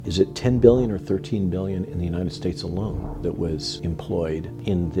Is it 10 billion or 13 billion in the United States alone that was employed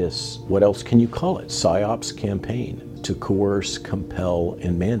in this, what else can you call it, PSYOPs campaign to coerce, compel,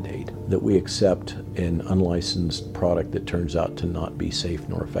 and mandate that we accept an unlicensed product that turns out to not be safe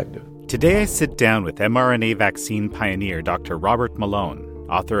nor effective? Today I sit down with mRNA vaccine pioneer Dr. Robert Malone,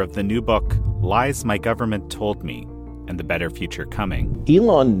 author of the new book, Lies My Government Told Me, and the Better Future Coming.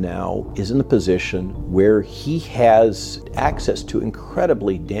 Elon now is in a position where he has access to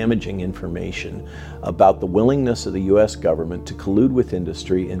incredibly damaging information about the willingness of the U.S. government to collude with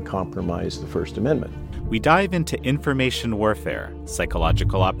industry and compromise the First Amendment. We dive into information warfare,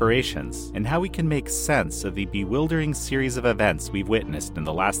 psychological operations, and how we can make sense of the bewildering series of events we've witnessed in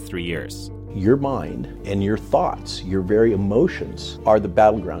the last 3 years. Your mind and your thoughts, your very emotions, are the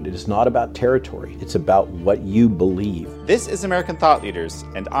battleground. It is not about territory. It's about what you believe. This is American Thought Leaders,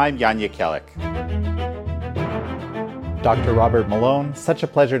 and I'm Jan Jekielek. Dr. Robert Malone, such a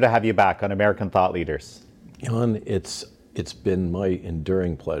pleasure to have you back on American Thought Leaders. Jan, it's been my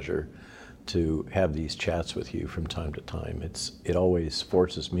enduring pleasure to have these chats with you from time to time. It always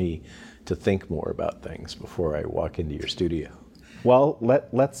forces me to think more about things before I walk into your studio. Well,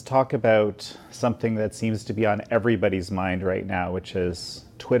 let's talk about something that seems to be on everybody's mind right now, which is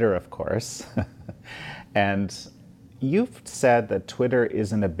Twitter, of course. And you've said that Twitter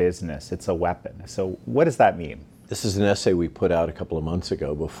isn't a business, it's a weapon. So what does that mean? This is an essay we put out a couple of months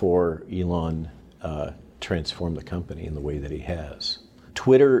ago before Elon transformed the company in the way that he has.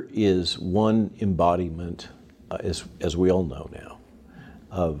 Twitter is one embodiment, as we all know now,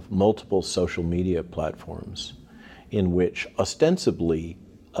 of multiple social media platforms in which ostensibly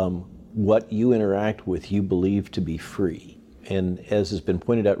what you interact with you believe to be free. And as has been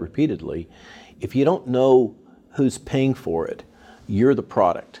pointed out repeatedly, if you don't know who's paying for it, you're the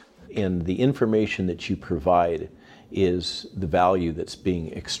product. And the information that you provide is the value that's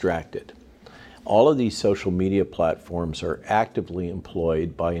being extracted. All of these social media platforms are actively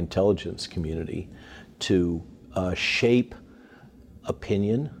employed by intelligence community to shape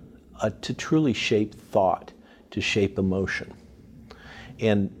opinion, to truly shape thought, to shape emotion.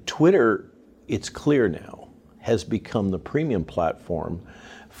 And Twitter, it's clear now, has become the premium platform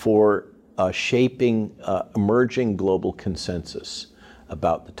for shaping emerging global consensus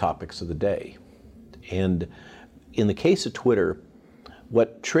about the topics of the day. And in the case of Twitter,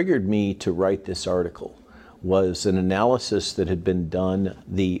 what triggered me to write this article was an analysis that had been done.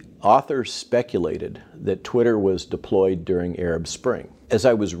 The authors speculated that Twitter was deployed during Arab Spring. As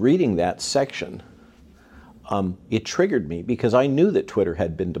I was reading that section, it triggered me because I knew that Twitter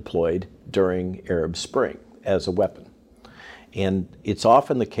had been deployed during Arab Spring as a weapon. And it's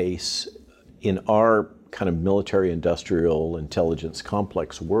often the case in our kind of military industrial intelligence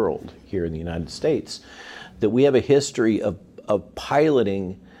complex world here in the United States that we have a history of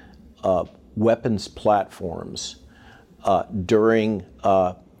piloting weapons platforms during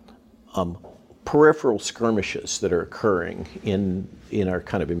peripheral skirmishes that are occurring in our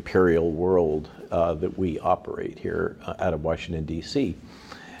kind of imperial world that we operate here out of Washington, D.C.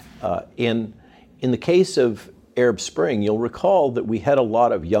 In the case of Arab Spring, you'll recall that we had a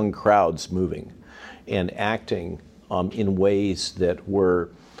lot of young crowds moving and acting in ways that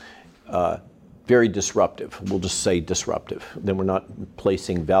were very disruptive. We'll just say disruptive. Then we're not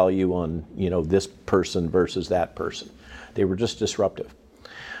placing value on, this person versus that person. They were just disruptive.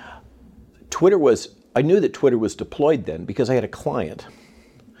 I knew that Twitter was deployed then because I had a client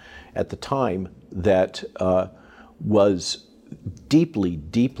at the time that was deeply,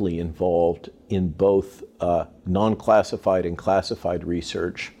 deeply involved in both non-classified and classified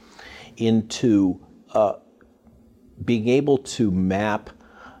research into being able to map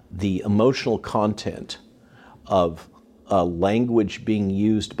the emotional content of language being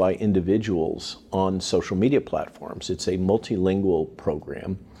used by individuals on social media platforms. It's a multilingual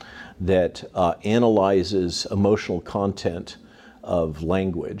program that analyzes emotional content of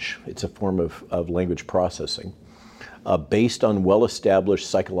language. It's a form of language processing based on well-established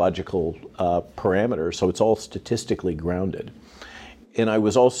psychological parameters, so it's all statistically grounded. And I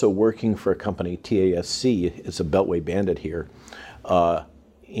was also working for a company, TASC, it's a Beltway bandit here,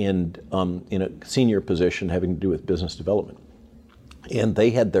 and in a senior position having to do with business development. And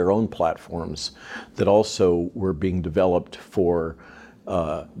they had their own platforms that also were being developed for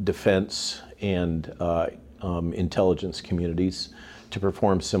defense and intelligence communities to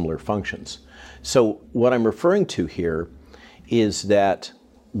perform similar functions. So what I'm referring to here is that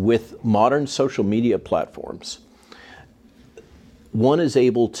with modern social media platforms, one is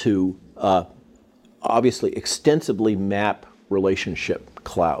able to obviously extensively map relationship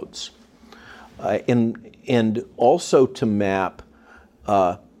clouds and also to map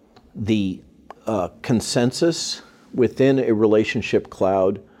the consensus within a relationship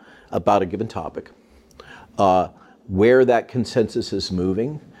cloud about a given topic, where that consensus is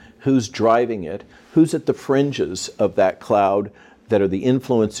moving, who's driving it, who's at the fringes of that cloud that are the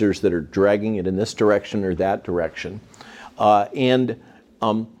influencers that are dragging it in this direction or that direction.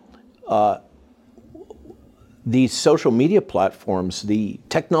 These social media platforms, the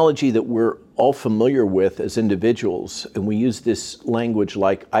technology that we're all familiar with as individuals, and we use this language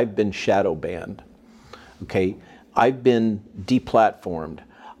like, I've been shadow banned, okay? I've been deplatformed.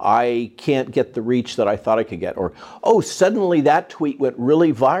 I can't get the reach that I thought I could get. Or, oh, suddenly that tweet went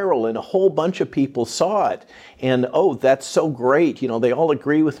really viral and a whole bunch of people saw it. And, oh, that's so great. They all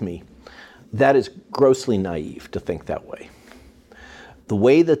agree with me. That is grossly naive to think that way. The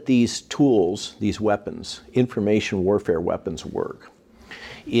way that these tools, these weapons, information warfare weapons work,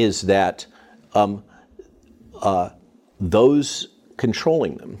 is that those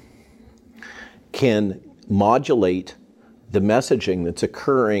controlling them can modulate the messaging that's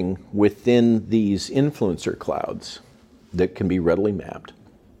occurring within these influencer clouds that can be readily mapped.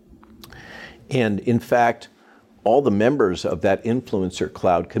 And in fact, all the members of that influencer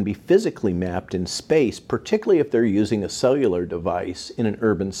cloud can be physically mapped in space, particularly if they're using a cellular device in an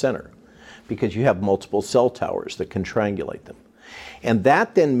urban center, because you have multiple cell towers that can triangulate them. And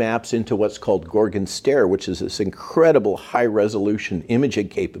that then maps into what's called Gorgon Stare, which is this incredible high-resolution imaging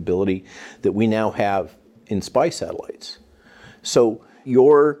capability that we now have in spy satellites. So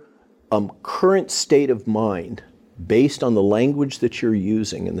your current state of mind, based on the language that you're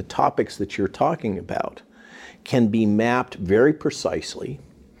using and the topics that you're talking about, can be mapped very precisely,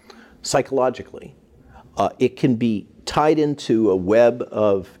 psychologically. It can be tied into a web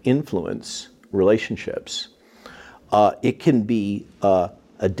of influence relationships. It can be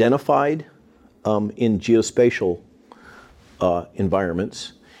identified in geospatial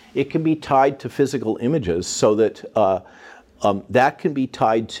environments. It can be tied to physical images so that that can be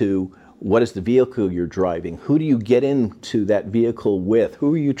tied to what is the vehicle you're driving? Who do you get into that vehicle with?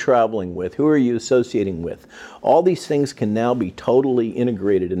 Who are you traveling with? Who are you associating with? All these things can now be totally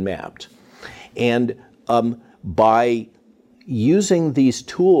integrated and mapped. And by using these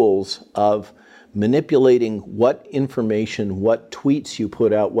tools of manipulating what information, what tweets you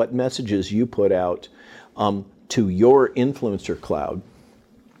put out, what messages you put out to your influencer cloud,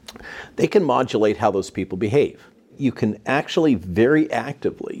 they can modulate how those people behave. You can actually very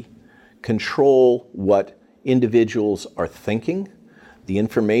actively control what individuals are thinking, the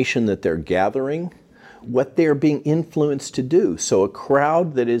information that they're gathering, what they're being influenced to do. So a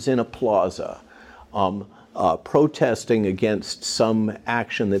crowd that is in a plaza protesting against some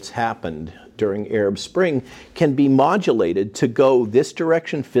action that's happened during Arab Spring can be modulated to go this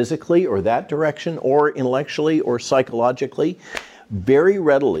direction physically or that direction or intellectually or psychologically very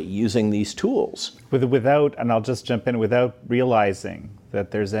readily using these tools. Without, and I'll just jump in, without realizing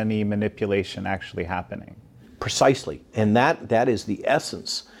that there's any manipulation actually happening. Precisely. And that is the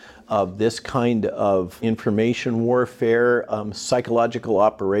essence of this kind of information warfare, psychological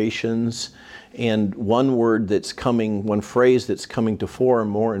operations. And one phrase that's coming to fore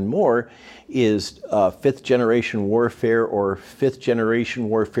more and more is fifth generation warfare, or fifth generation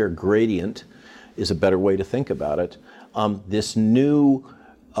warfare gradient is a better way to think about it. This new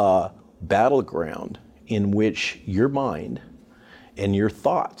battleground in which your mind and your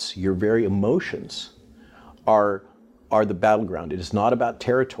thoughts, your very emotions, are the battleground. It is not about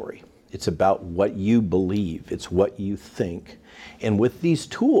territory. It's about what you believe. It's what you think. And with these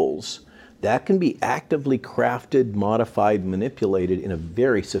tools, that can be actively crafted, modified, manipulated in a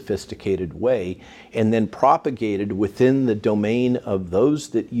very sophisticated way, and then propagated within the domain of those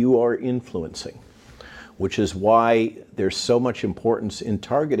that you are influencing, which is why there's so much importance in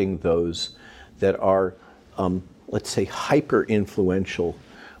targeting those that are, let's say, hyper-influential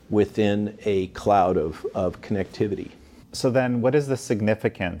within a cloud of connectivity. So then what is the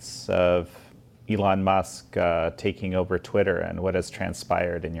significance of Elon Musk taking over Twitter, and what has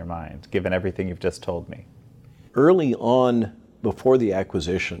transpired in your mind, given everything you've just told me? Early on, before the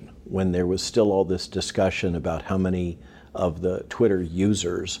acquisition, when there was still all this discussion about how many of the Twitter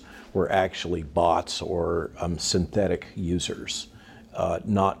users were actually bots or synthetic users,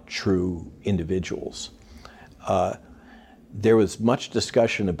 not true individuals, there was much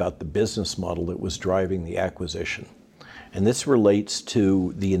discussion about the business model that was driving the acquisition. And this relates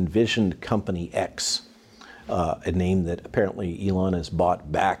to the envisioned company X, a name that apparently Elon has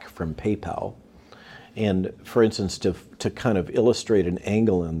bought back from PayPal. And for instance, to kind of illustrate an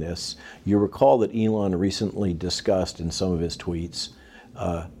angle in this, you recall that Elon recently discussed in some of his tweets,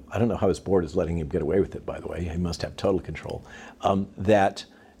 I don't know how his board is letting him get away with it, by the way, he must have total control, that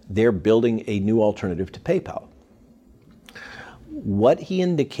they're building a new alternative to PayPal. What he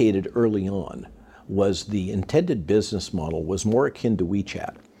indicated early on was the intended business model was more akin to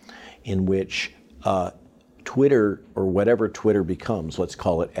WeChat, in which Twitter, or whatever Twitter becomes, let's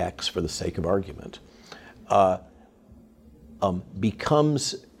call it X for the sake of argument,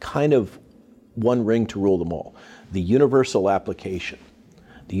 becomes kind of one ring to rule them all. The universal application.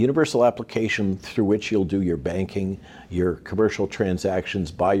 The universal application through which you'll do your banking, your commercial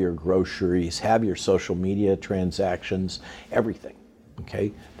transactions, buy your groceries, have your social media transactions, everything.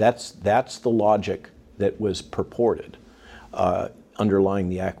 Okay, that's the logic that was purported underlying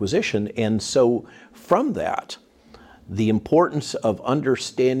the acquisition. And so from that, the importance of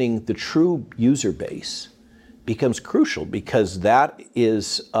understanding the true user base becomes crucial, because that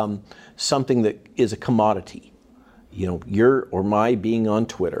is something that is a commodity. You know, your or my being on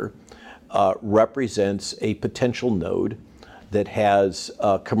Twitter represents a potential node that has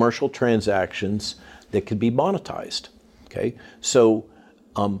commercial transactions that could be monetized. Okay, so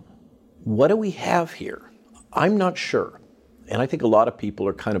what do we have here? I'm not sure, and I think a lot of people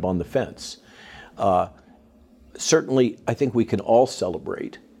are kind of on the fence. Certainly, I think we can all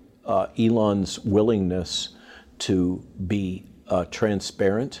celebrate Elon's willingness to be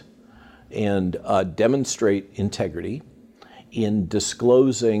transparent and demonstrate integrity in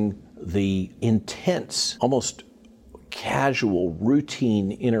disclosing the intense, almost casual,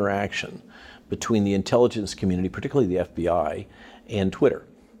 routine interaction between the intelligence community, particularly the FBI, and Twitter.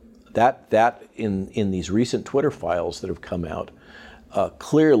 That in these recent Twitter files that have come out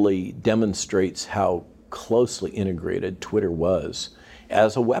clearly demonstrates how closely integrated Twitter was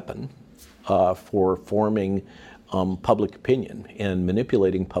as a weapon for forming public opinion and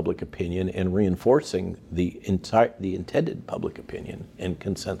manipulating public opinion and reinforcing the intended public opinion and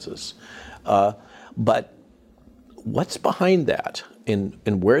consensus. But what's behind that,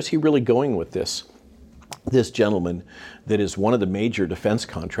 and where's he really going with this? This gentleman that is one of the major defense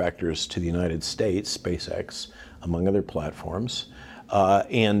contractors to the United States, SpaceX, among other platforms,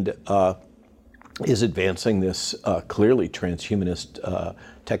 and is advancing this clearly transhumanist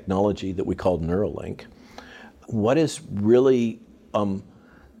technology that we call Neuralink. What is really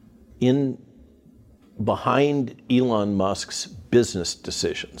behind Elon Musk's business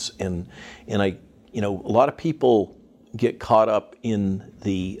decisions? And a lot of people get caught up in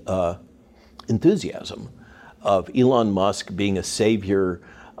the enthusiasm of Elon Musk being a savior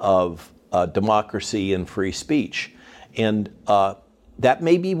of democracy and free speech. And that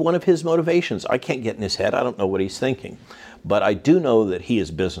may be one of his motivations. I can't get in his head. I don't know what he's thinking. But I do know that he is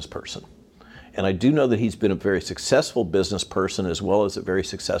a business person. And I do know that he's been a very successful business person as well as a very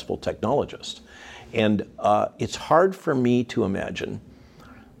successful technologist. And it's hard for me to imagine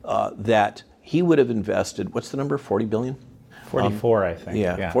that he would have invested, what's the number, 40 billion? 44, I think.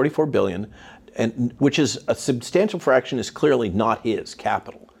 Yeah, 44 billion, and which is a substantial fraction, is clearly not his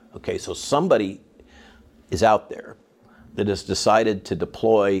capital. Okay, so somebody is out there that has decided to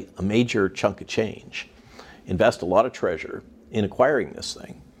deploy a major chunk of change, invest a lot of treasure in acquiring this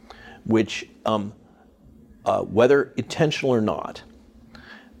thing, which, whether intentional or not,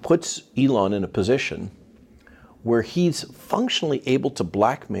 puts Elon in a position where he's functionally able to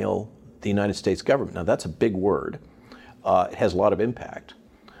blackmail the United States government. Now, that's a big word. It has a lot of impact.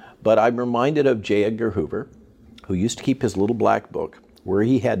 But I'm reminded of J. Edgar Hoover, who used to keep his little black book, where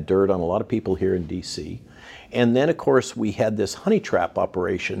he had dirt on a lot of people here in D.C. And then, of course, we had this honey trap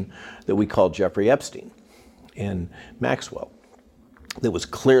operation that we called Jeffrey Epstein and Maxwell, that was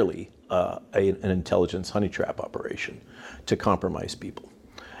clearly an intelligence honey trap operation to compromise people.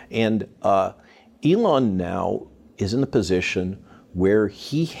 And Elon now is in the position where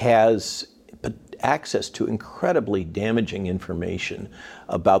he has access to incredibly damaging information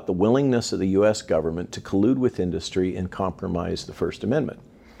about the willingness of the U.S. government to collude with industry and compromise the First Amendment.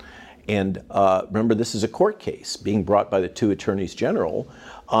 And remember, this is a court case being brought by the two attorneys general,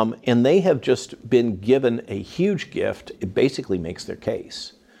 and they have just been given a huge gift. It basically makes their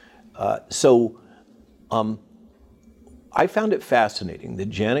case. So I found it fascinating that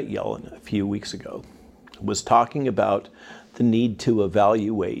Janet Yellen a few weeks ago was talking about the need to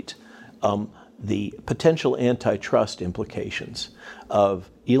evaluate the potential antitrust implications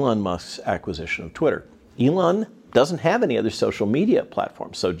of Elon Musk's acquisition of Twitter. Elon doesn't have any other social media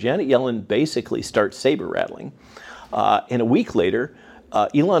platforms, so Janet Yellen basically starts saber rattling. And a week later,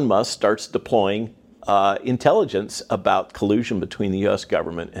 Elon Musk starts deploying intelligence about collusion between the U.S.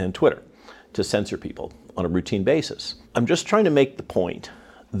 government and Twitter to censor people on a routine basis. I'm just trying to make the point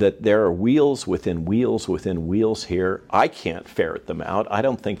that there are wheels within wheels within wheels here. I can't ferret them out. I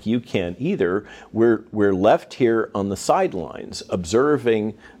don't think you can either. We're left here on the sidelines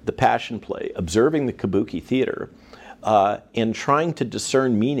observing the passion play, observing the kabuki theater, and trying to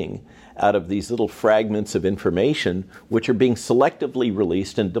discern meaning out of these little fragments of information which are being selectively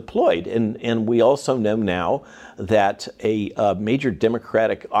released and deployed. And we also know now that a major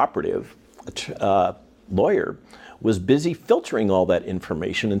Democratic operative, lawyer, was busy filtering all that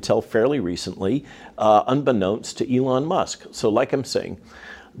information until fairly recently, unbeknownst to Elon Musk. So like I'm saying,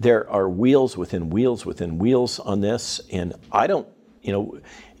 there are wheels within wheels within wheels on this, and I don't,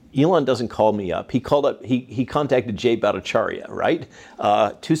 Elon doesn't call me up. He contacted Jay Bhattacharya, right,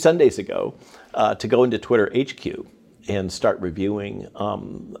 2 Sundays ago, to go into Twitter HQ and start reviewing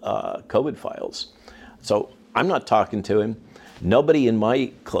COVID files. So I'm not talking to him. Nobody in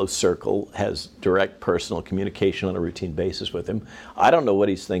my close circle has direct personal communication on a routine basis with him. I don't know what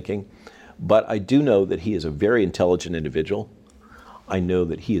he's thinking, but I do know that he is a very intelligent individual. I know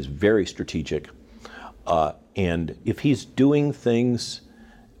that he is very strategic. And if he's doing things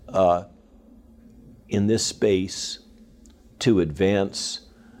in this space to advance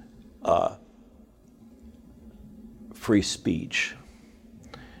free speech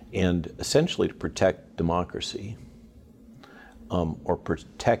and essentially to protect democracy, or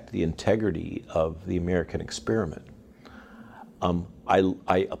protect the integrity of the American experiment,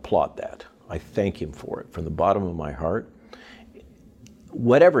 I applaud that. I thank him for it from the bottom of my heart.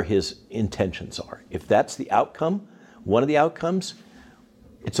 Whatever his intentions are, if that's the outcome, one of the outcomes,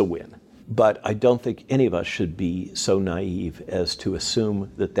 it's a win. But I don't think any of us should be so naive as to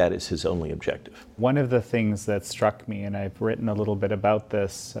assume that that is his only objective. One of the things that struck me, and I've written a little bit about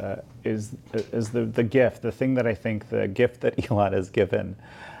this, is the gift. The thing that I think the gift that Elon has given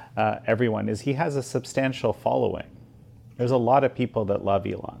everyone is he has a substantial following. There's a lot of people that love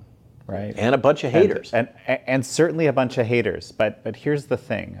Elon, right? And a bunch of haters. And certainly a bunch of haters. But here's the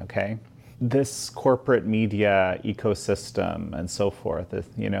thing, okay? This corporate media ecosystem and so forth,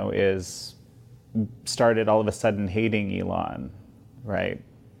 is started all of a sudden hating Elon, right?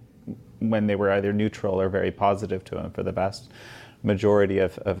 When they were either neutral or very positive to him for the vast majority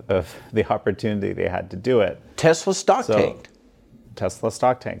of the opportunity they had to do it. Tesla stock tanked. Tesla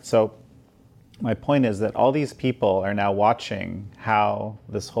stock tanked. So my point is that all these people are now watching how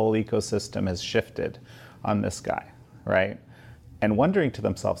this whole ecosystem has shifted on this guy, right? And wondering to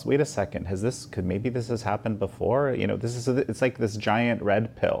themselves, wait a second, maybe this has happened before? It's like this giant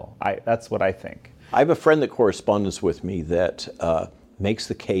red pill. That's what I think. I have a friend that corresponds with me that makes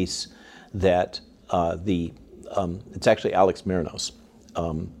the case that it's actually Alex Marinos,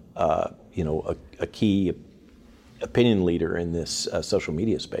 a key opinion leader in this social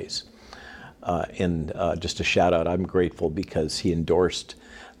media space. And just a shout out, I'm grateful because he endorsed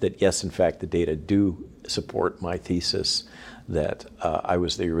that, yes, in fact, the data do support my thesis that I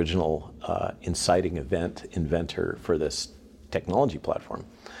was the original inciting inventor for this technology platform.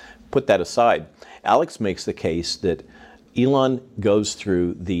 Put that aside, Alex makes the case that Elon goes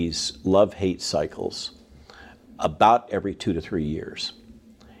through these love-hate cycles about every 2 to 3 years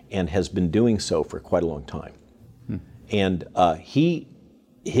and has been doing so for quite a long time. And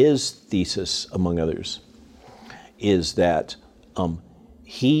his thesis, among others, is that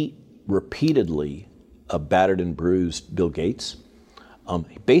he repeatedly battered and bruised Bill Gates.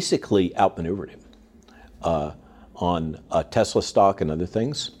 He basically outmaneuvered him on Tesla stock and other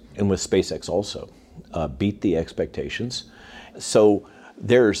things, and with SpaceX also, beat the expectations. So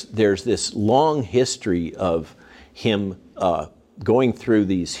there's this long history of him going through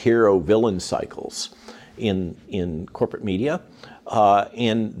these hero-villain cycles in corporate media,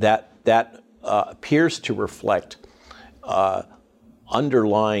 and that appears to reflect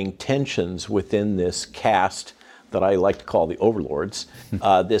underlying tensions within this caste that I like to call the overlords,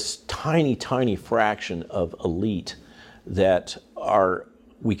 this tiny, tiny fraction of elite that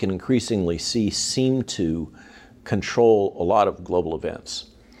we can increasingly see seem to control a lot of global events.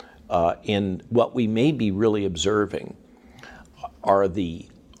 And what we may be really observing are the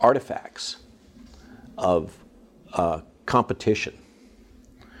artifacts of competition,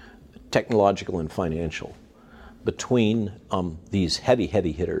 technological and financial, between these heavy,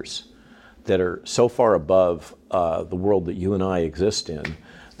 heavy hitters that are so far above the world that you and I exist in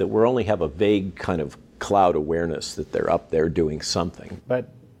that we only have a vague kind of cloud awareness that they're up there doing something. But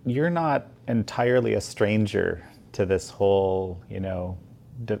you're not entirely a stranger to this whole,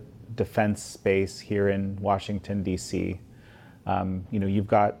 defense space here in Washington, D.C. You've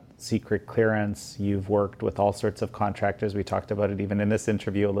got secret clearance. You've worked with all sorts of contractors. We talked about it even in this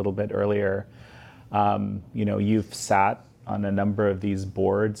interview a little bit earlier. You've sat on a number of these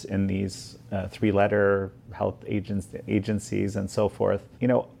boards in these three-letter health agencies and so forth.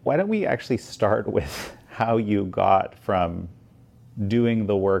 Why don't we actually start with how you got from doing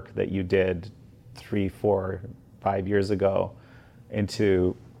the work that you did 3, 4, 5 years ago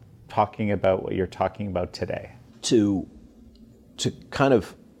into talking about what you're talking about today? To kind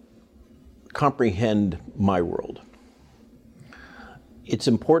of comprehend my world, it's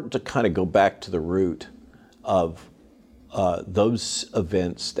important to kind of go back to the root of those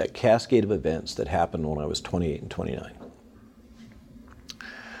events, that cascade of events that happened when I was 28 and 29.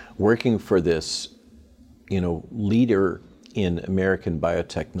 Working for this, leader in American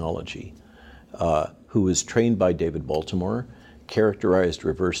biotechnology, who was trained by David Baltimore, characterized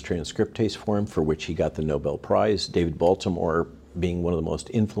reverse transcriptase form, for which he got the Nobel Prize. David Baltimore being one of the most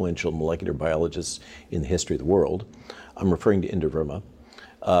influential molecular biologists in the history of the world. I'm referring to Inder Verma,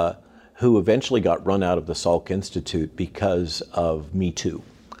 who eventually got run out of the Salk Institute because of Me Too.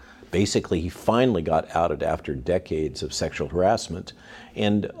 Basically, he finally got outed after decades of sexual harassment.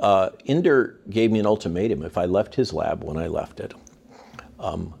 And Inder gave me an ultimatum if I left his lab when I left it.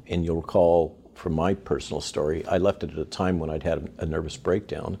 And you'll recall from my personal story, I left it at a time when I'd had a nervous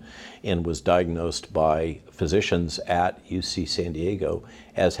breakdown and was diagnosed by physicians at UC San Diego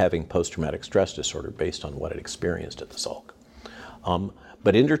as having post-traumatic stress disorder based on what I'd experienced at the Salk.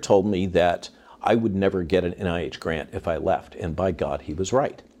 But Inder told me that I would never get an NIH grant if I left, and by God, he was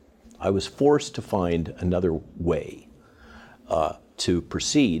right. I was forced to find another way to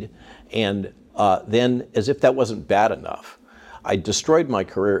proceed, and then, as if that wasn't bad enough, I destroyed my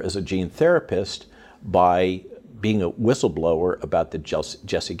career as a gene therapist by being a whistleblower about the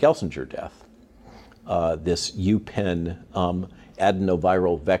Jesse Gelsinger death, this UPenn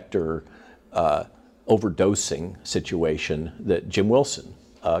adenoviral vector overdosing situation that Jim Wilson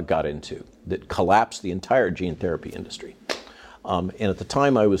got into that collapsed the entire gene therapy industry. And at the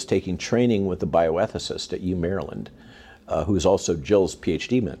time I was taking training with a bioethicist at UMaryland, who is also Jill's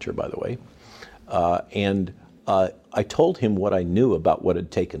PhD mentor, by the way. And I told him what I knew about what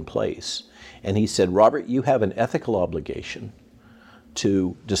had taken place. And he said, Robert, you have an ethical obligation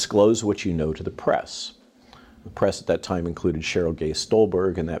to disclose what you know to the press. The press at that time included Cheryl Gay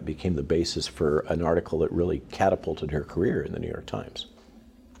Stolberg, and that became the basis for an article that really catapulted her career in the New York Times.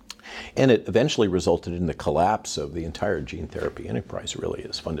 And it eventually resulted in the collapse of the entire gene therapy enterprise, really,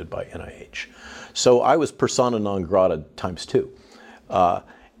 as funded by NIH. So I was persona non grata times 2.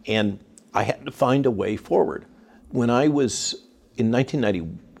 And I had to find a way forward. When I was in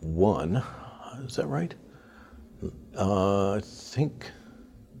 1991, is that right? I think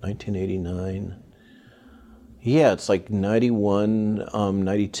 1989. Yeah, it's like 91,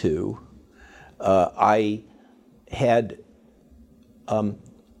 92. I had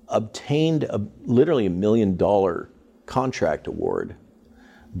obtained literally $1 million contract award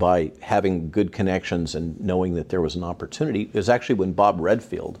by having good connections and knowing that there was an opportunity. It was actually when Bob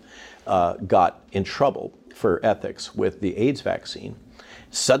Redfield got in trouble for ethics with the AIDS vaccine.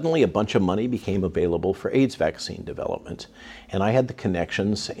 Suddenly a bunch of money became available for AIDS vaccine development. And I had the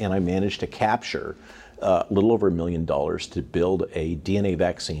connections, and I managed to capture a little over $1 million to build a DNA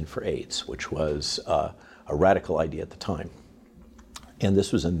vaccine for AIDS, which was a radical idea at the time. And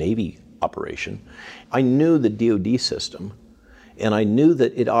this was a Navy operation. I knew the DoD system, and I knew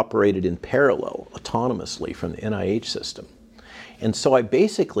that it operated in parallel, autonomously from the NIH system. And so I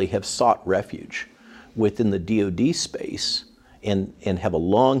basically have sought refuge within the DoD space and have a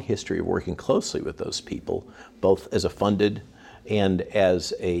long history of working closely with those people, both as a funded and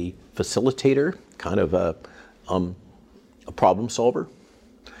as a facilitator, kind of a problem solver.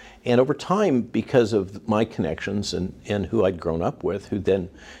 And over time, because of my connections and who I'd grown up with, who then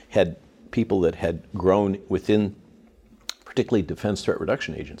had people that had grown within particularly Defense Threat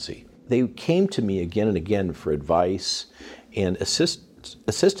Reduction Agency, they came to me again and again for advice and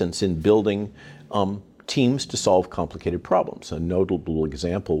assistance in building teams to solve complicated problems. A notable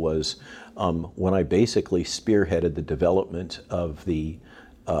example was when I basically spearheaded the development of the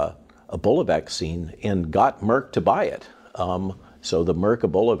Ebola vaccine and got Merck to buy it. So the Merck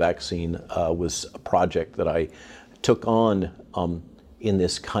Ebola vaccine was a project that I took on in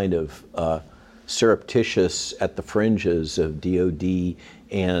this kind of surreptitious, at the fringes of DoD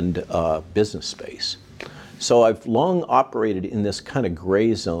and business space. So I've long operated in this kind of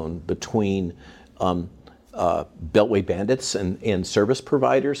gray zone between Beltway bandits and service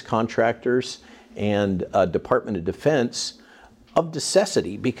providers, contractors, and Department of Defense of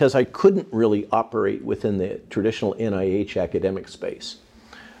necessity, because I couldn't really operate within the traditional NIH academic space.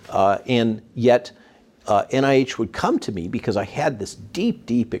 And yet, NIH would come to me because I had this deep,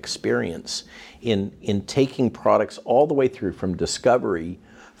 deep experience in taking products all the way through from discovery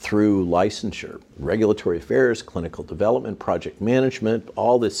through licensure, regulatory affairs, clinical development, project management,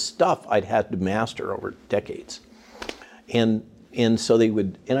 all this stuff I'd had to master over decades. And so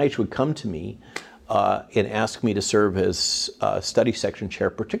NIH would come to me and ask me to serve as study section chair,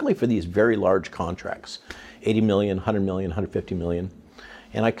 particularly for these very large contracts, 80 million, 100 million, 150 million.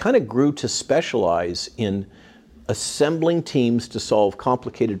 And I kind of grew to specialize in assembling teams to solve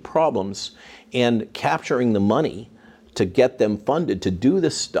complicated problems and capturing the money to get them funded to do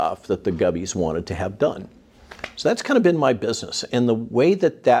the stuff that the gubbies wanted to have done. So that's kind of been my business. And the way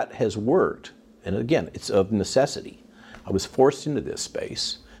that that has worked, and again, it's of necessity. I was forced into this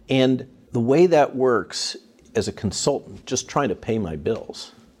space. And the way that works as a consultant, just trying to pay my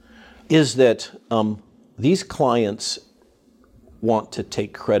bills, is that these clients want to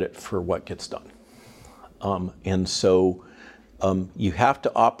take credit for what gets done. And so you have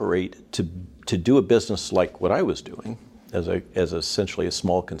to operate to do a business like what I was doing as essentially a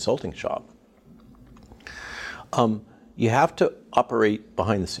small consulting shop. You have to operate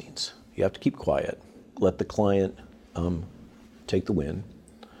behind the scenes. You have to keep quiet, let the client take the win,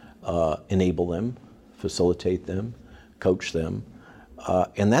 enable them, facilitate them, coach them.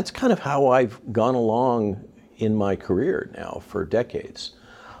 And that's kind of how I've gone along in my career now for decades,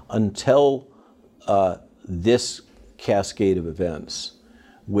 until this cascade of events,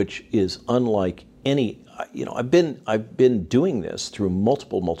 which is unlike any. I've been doing this through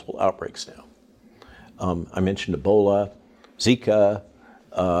multiple outbreaks now. I mentioned Ebola, Zika,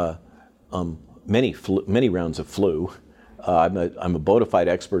 many rounds of flu. I'm a bona fide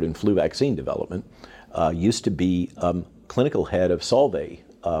expert in flu vaccine development. Used to be clinical head of Solvay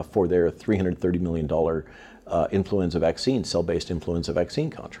for their $330 million influenza vaccine, cell-based influenza vaccine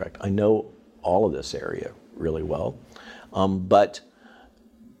contract. I know all of this area really well. But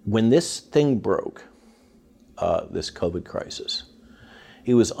when this thing broke, this COVID crisis,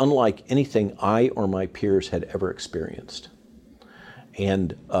 it was unlike anything I or my peers had ever experienced.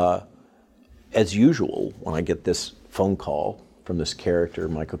 And as usual, when I get this phone call from this character,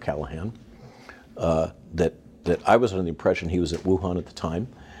 Michael Callahan, that I was under the impression he was at Wuhan at the time.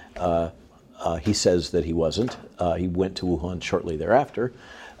 He says that he wasn't. He went to Wuhan shortly thereafter,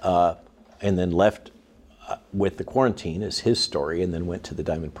 and then left with the quarantine is his story, and then went to the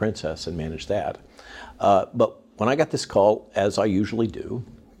Diamond Princess and managed that. But when I got this call, as I usually do,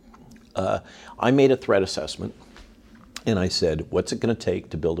 I made a threat assessment, and I said, what's it going to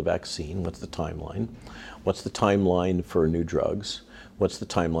take to build a vaccine? What's the timeline? What's the timeline for new drugs? What's the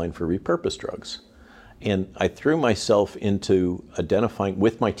timeline for repurposed drugs? And I threw myself into identifying,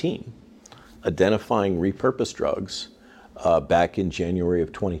 with my team, identifying repurposed drugs back in January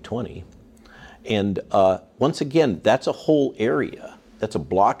of 2020. And once again, that's a whole area. That's a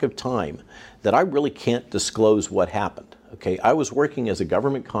block of time that I really can't disclose what happened. Okay, I was working as a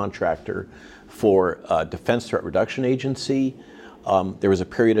government contractor for Defense Threat Reduction Agency. There was a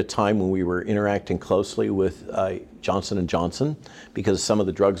period of time when we were interacting closely with Johnson & Johnson because of some of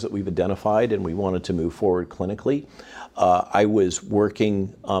the drugs that we've identified and we wanted to move forward clinically. I was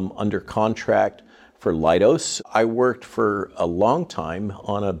working under contract for Leidos. I worked for a long time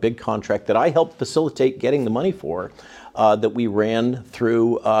on a big contract that I helped facilitate getting the money for that we ran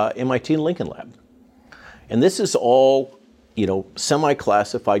through MIT and Lincoln Lab. And this is all,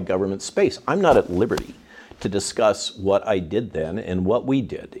 semi-classified government space. I'm not at liberty to discuss what I did then and what we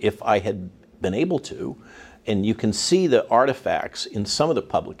did. If I had been able to, and you can see the artifacts in some of the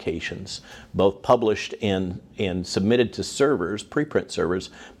publications, both published and submitted to servers, preprint servers,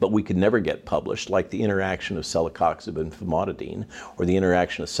 but we could never get published, like the interaction of celecoxib and famotidine, or the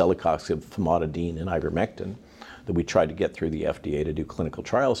interaction of celecoxib, famotidine, and ivermectin that we tried to get through the FDA to do clinical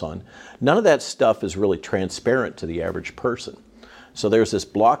trials on. None of that stuff is really transparent to the average person. So there's this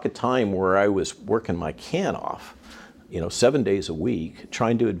block of time where I was working my can off, 7 days a week,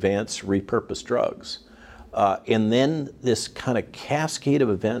 trying to advance repurposed drugs. And then this kind of cascade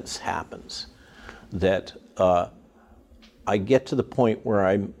of events happens that I get to the point where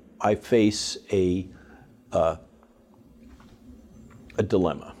I face a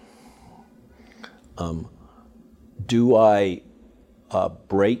dilemma. Do I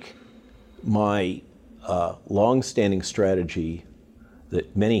break my long-standing strategy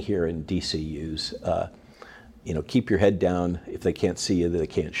that many here in DC use, keep your head down. If they can't see you, they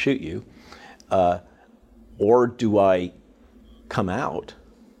can't shoot you. Or do I come out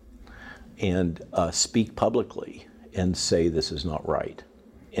and speak publicly and say this is not right?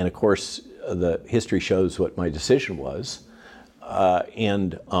 And of course, the history shows what my decision was.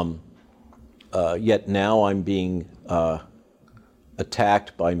 And yet now I'm being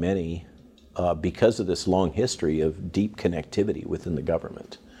attacked by many because of this long history of deep connectivity within the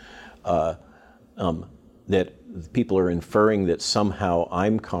government. That people are inferring that somehow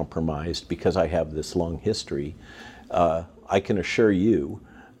I'm compromised because I have this long history. I can assure you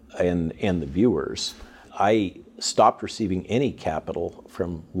and the viewers, I stopped receiving any capital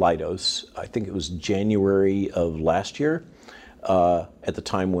from Leidos. I think it was January of last year, at the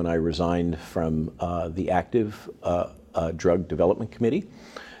time when I resigned from the active drug development committee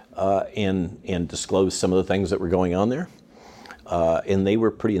and disclosed some of the things that were going on there. And they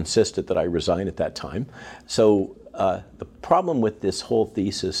were pretty insistent that I resign at that time. So the problem with this whole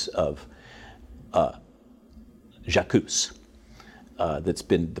thesis of j'accuse that's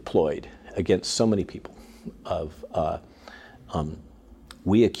been deployed against so many people of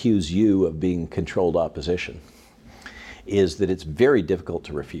we accuse you of being controlled opposition is that it's very difficult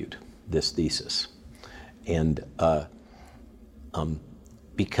to refute this thesis. And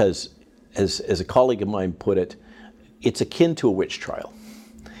because as a colleague of mine put it, it's akin to a witch trial.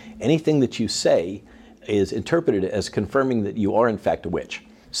 Anything that you say is interpreted as confirming that you are in fact a witch.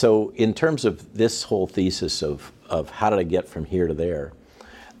 So in terms of this whole thesis of how did I get from here to there,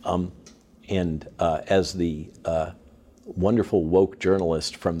 as the wonderful woke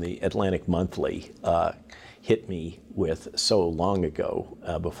journalist from the Atlantic Monthly hit me with so long ago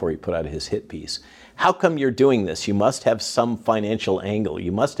before he put out his hit piece, how come you're doing this? You must have some financial angle.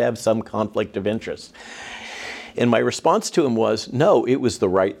 You must have some conflict of interest. And my response to him was, no, it was the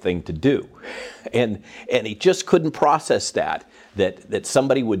right thing to do. And he just couldn't process that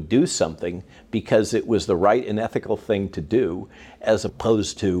somebody would do something because it was the right and ethical thing to do, as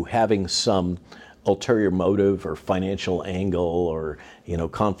opposed to having some ulterior motive or financial angle or,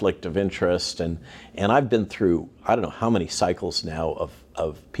 conflict of interest. And I've been through, I don't know how many cycles now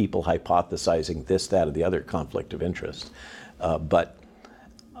of people hypothesizing this, that, or the other conflict of interest. But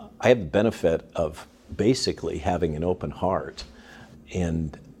I have the benefit of basically having an open heart.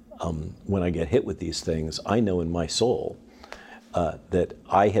 And when I get hit with these things, I know in my soul that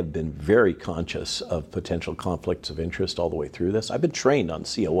I have been very conscious of potential conflicts of interest all the way through this. I've been trained on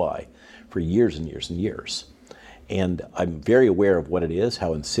COI for years and years and years. And I'm very aware of what it is,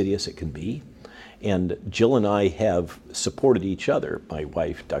 how insidious it can be. And Jill and I have supported each other, my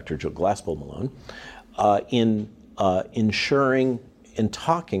wife, Dr. Jill Glasspool Malone, in ensuring and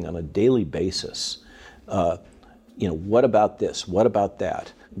talking on a daily basis. What about this? What about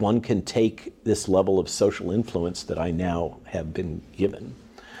that? One can take this level of social influence that I now have been given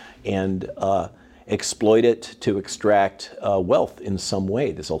and exploit it to extract wealth in some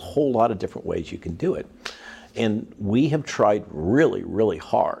way. There's a whole lot of different ways you can do it. And we have tried really, really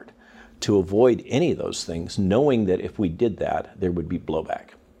hard to avoid any of those things, knowing that if we did that, there would be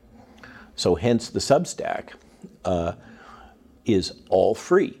blowback. So hence the Substack is all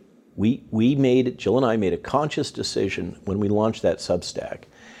free. Jill and I made a conscious decision when we launched that Substack,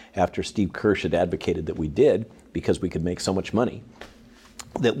 after Steve Kirsch had advocated that we did, because we could make so much money,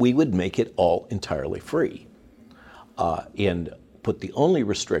 that we would make it all entirely free. And put the only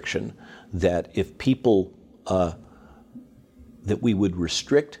restriction that if people, that we would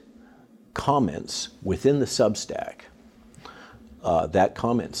restrict comments within the Substack, that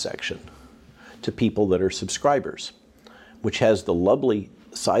comment section, to people that are subscribers, which has the lovely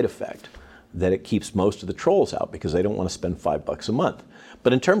side effect that it keeps most of the trolls out because they don't want to spend $5 a month.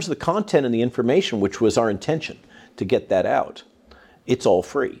 But in terms of the content and the information, which was our intention to get that out, it's all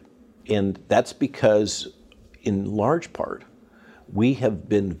free. And that's because, in large part, we have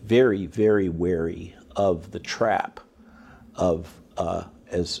been very, very wary of the trap of,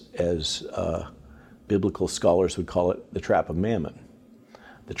 as biblical scholars would call it, the trap of mammon,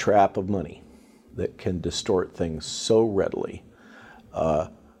 the trap of money that can distort things so readily.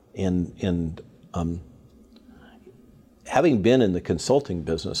 Having been in the consulting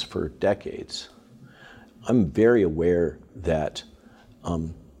business for decades, I'm very aware that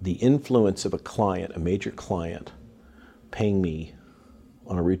the influence of a client, a major client, paying me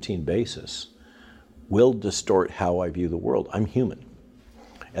on a routine basis will distort how I view the world. I'm human,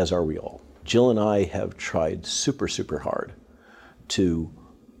 as are we all. Jill and I have tried super, super hard to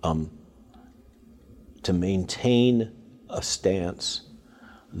maintain a stance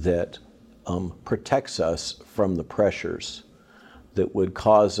that protects us from the pressures that would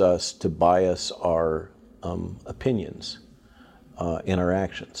cause us to bias our opinions in our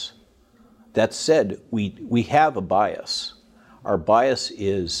actions. That said, we have a bias. Our bias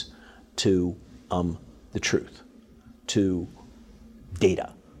is to the truth, to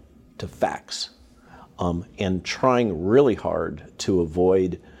data, to facts, and trying really hard to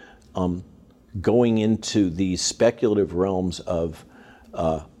avoid going into these speculative realms of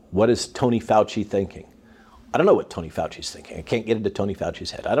what is Tony Fauci thinking? I don't know what Tony Fauci's thinking. I can't get into Tony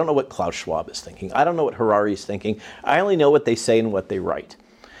Fauci's head. I don't know what Klaus Schwab is thinking. I don't know what Harari's thinking. I only know what they say and what they write.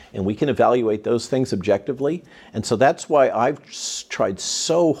 And we can evaluate those things objectively. And so that's why I've tried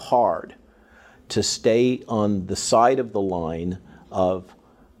so hard to stay on the side of the line of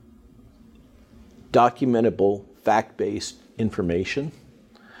documentable, fact-based information.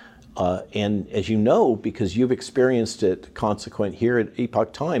 And as you know, because you've experienced it consequent here at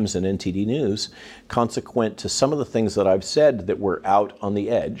Epoch Times and NTD News, consequent to some of the things that I've said that were out on the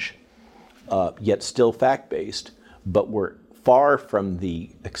edge, yet still fact-based, but were far from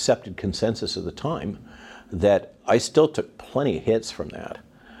the accepted consensus of the time, that I still took plenty of hits from that,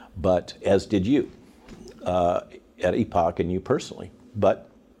 but as did you at Epoch and you personally.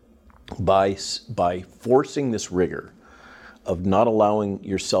 But by forcing this rigor of not allowing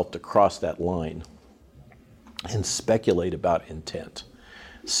yourself to cross that line and speculate about intent,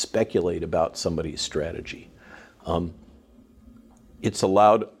 speculate about somebody's strategy. It's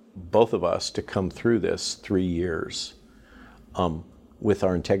allowed both of us to come through this 3 years with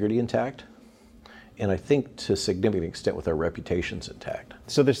our integrity intact, and I think to a significant extent with our reputations intact.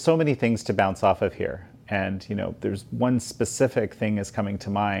 So there's so many things to bounce off of here. And, there's one specific thing is coming to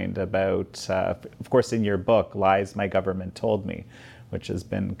mind about, of course, in your book, Lies My Government Told Me, which has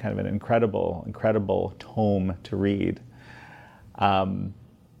been kind of an incredible tome to read.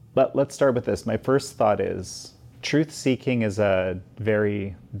 But let's start with this. My first thought is truth-seeking is a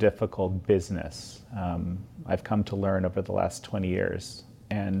very difficult business. I've come to learn over the last 20 years.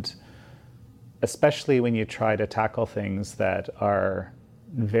 And especially when you try to tackle things that are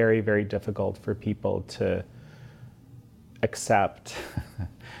very, very difficult for people to accept.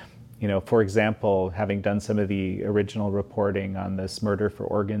 For example, having done some of the original reporting on this murder for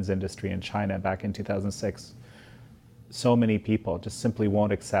organs industry in China back in 2006, so many people just simply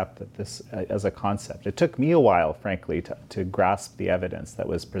won't accept that this as a concept. It took me a while, frankly, to grasp the evidence that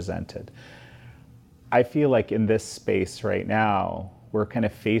was presented. I feel like in this space right now, we're kind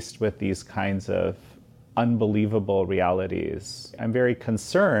of faced with these kinds of unbelievable realities. I'm very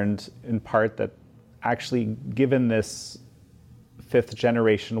concerned in part that actually, given this fifth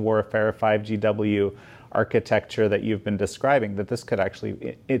generation warfare 5GW architecture that you've been describing, that this could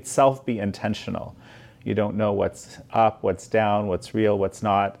actually itself be intentional. You don't know what's up, what's down, what's real, what's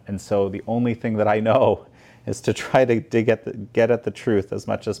not. And so the only thing that I know is to try to get at the truth as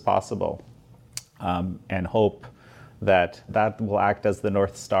much as possible, and hope that will act as the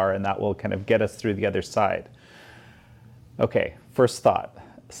North Star and that will kind of get us through the other side. Okay, first thought.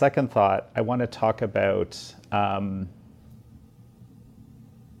 Second thought, I want to talk about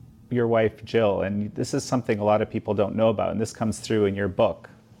your wife, Jill. And this is something a lot of people don't know about, and this comes through in your book,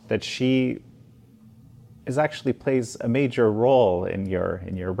 that she actually plays a major role in your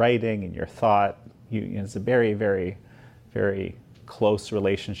writing, in your thought. It's a very, very, very close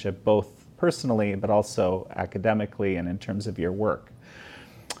relationship, both personally, but also academically and in terms of your work.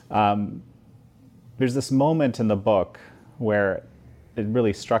 There's this moment in the book where it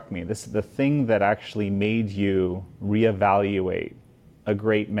really struck me. This is the thing that actually made you reevaluate a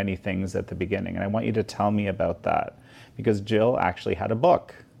great many things at the beginning. And I want you to tell me about that, because Jill actually had a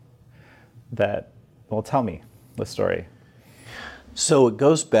book that, well, tell me the story. So it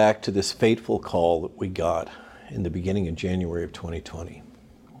goes back to this fateful call that we got in the beginning of January of 2020.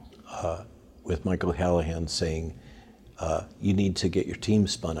 With Michael Callahan saying, you need to get your team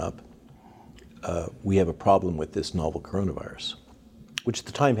spun up. We have a problem with this novel coronavirus, which at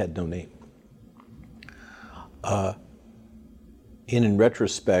the time had no name. And in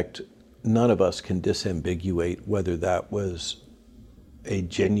retrospect, none of us can disambiguate whether that was a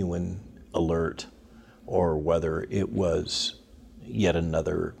genuine alert or whether it was yet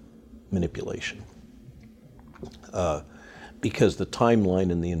another manipulation. Because the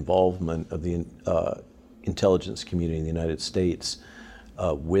timeline and the involvement of the intelligence community in the United States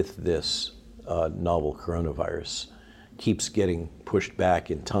with this novel coronavirus keeps getting pushed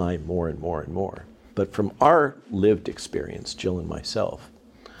back in time more and more and more. But from our lived experience, Jill and myself,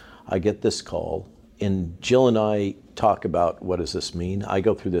 I get this call, and Jill and I talk about what does this mean. I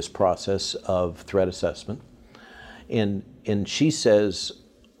go through this process of threat assessment, and she says,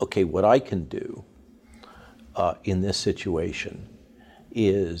 okay, what I can do in this situation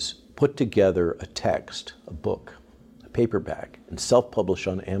is put together a text, a book, a paperback, and self-publish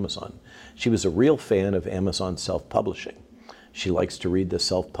on Amazon. She was a real fan of Amazon self-publishing. She likes to read the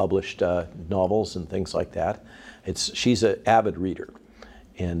self-published novels and things like that. She's an avid reader,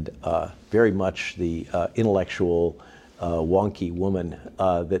 and very much the intellectual wonky woman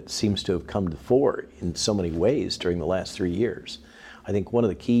that seems to have come to fore in so many ways during the last 3 years. I think one of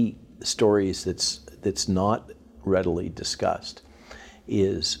the key stories that's not readily discussed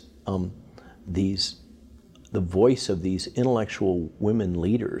is the voice of these intellectual women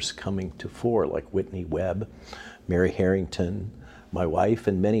leaders coming to fore, like Whitney Webb, Mary Harrington, my wife,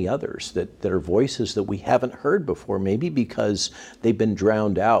 and many others that are voices that we haven't heard before, maybe because they've been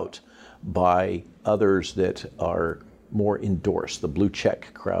drowned out by others that are more endorsed, the blue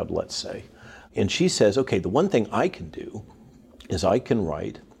check crowd, let's say. And she says, okay, the one thing I can do is I can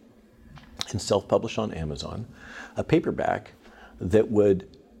write and self-publish on Amazon a paperback that would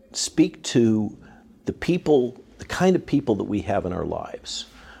speak to the people, the kind of people that we have in our lives,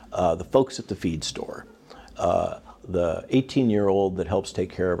 the folks at the feed store, the 18-year-old that helps take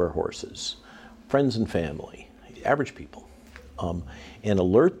care of our horses, friends and family, average people, and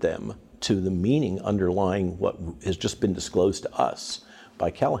alert them to the meaning underlying what has just been disclosed to us by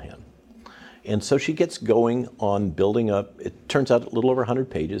Callahan. And so she gets going on building up, it turns out a little over 100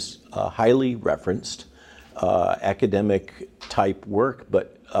 pages, highly referenced, academic type work,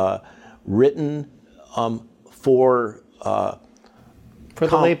 but written for the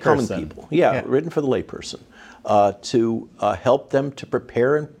layperson. Common people. Yeah, written for the layperson to help them to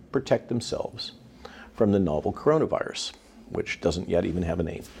prepare and protect themselves from the novel coronavirus, which doesn't yet even have a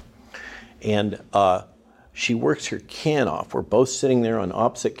name. And she works her can off. We're both sitting there on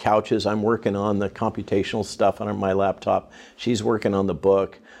opposite couches. I'm working on the computational stuff on my laptop. She's working on the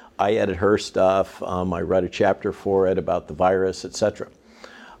book. I edit her stuff. I write a chapter for it about the virus, etc.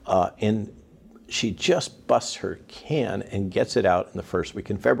 And she just busts her can and gets it out in the first week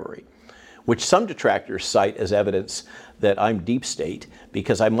in February, which some detractors cite as evidence that I'm deep state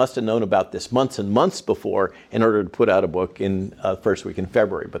because I must have known about this months and months before in order to put out a book in first week in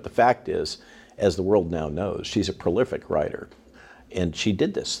February. But the fact is, as the world now knows, she's a prolific writer, and she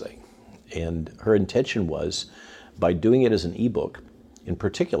did this thing. And her intention was, by doing it as an ebook, in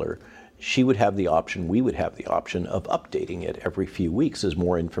particular, she would have the option, we would have the option of updating it every few weeks as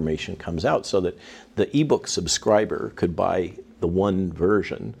more information comes out so that the ebook subscriber could buy the one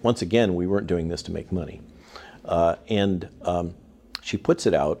version. Once again, we weren't doing this to make money. And she puts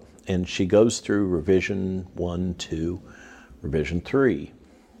it out, and she goes through revision 1, 2, revision 3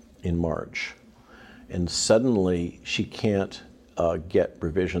 in March. And suddenly she can't get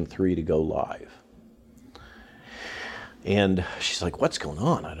revision 3 to go live. And she's like, what's going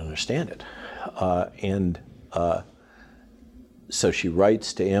on? I don't understand it. So she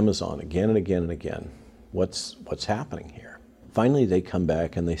writes to Amazon again and again and again, what's happening here? Finally, they come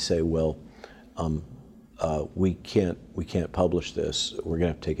back and they say, well, we can't publish this. We're going to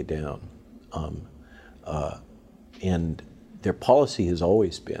have to take it down. And their policy has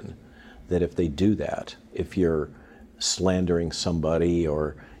always been that if they do that, if you're slandering somebody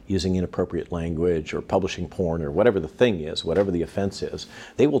or using inappropriate language or publishing porn or whatever the thing is, whatever the offense is,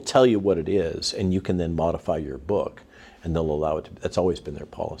 they will tell you what it is and you can then modify your book and they'll allow it to. That's always been their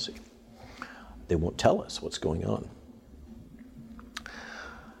policy. They won't tell us what's going on.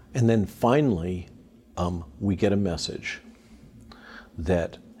 And then finally, we get a message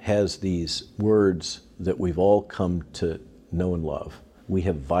that has these words that we've all come to know and love. We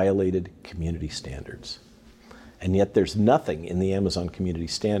have violated community standards. And yet there's nothing in the Amazon community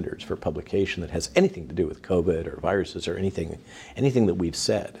standards for publication that has anything to do with COVID or viruses or anything that we've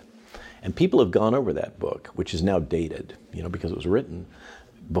said. And people have gone over that book, which is now dated, because it was written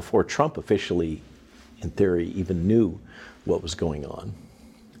before Trump officially, in theory, even knew what was going on.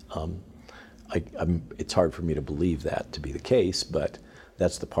 It's hard for me to believe that to be the case, but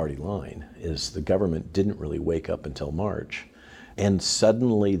that's the party line, is the government didn't really wake up until March. And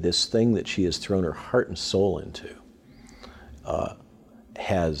suddenly this thing that she has thrown her heart and soul into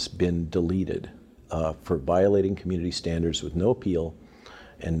has been deleted for violating community standards with no appeal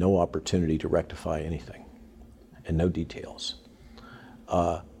and no opportunity to rectify anything and no details.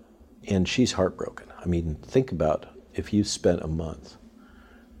 And she's heartbroken. I mean, think about if you spent a month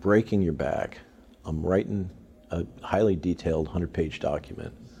breaking your back, writing a highly detailed 100-page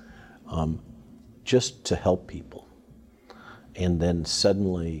document just to help people. And then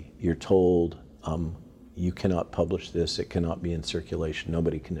suddenly you're told, you cannot publish this, it cannot be in circulation,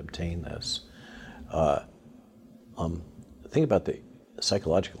 nobody can obtain this. Think about the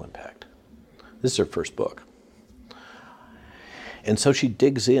psychological impact. This is her first book. And so she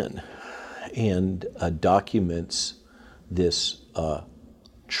digs in and documents this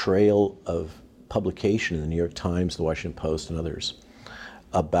trail of publication in the New York Times, the Washington Post, and others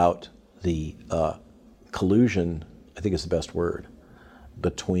about the collusion, I think is the best word,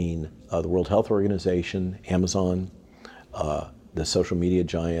 between the World Health Organization, Amazon, the social media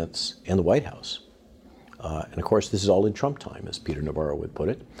giants, and the White House. And of course, this is all in Trump time, as Peter Navarro would put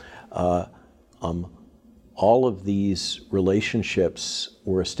it. All of these relationships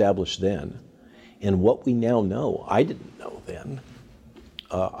were established then. And what we now know, I didn't know then.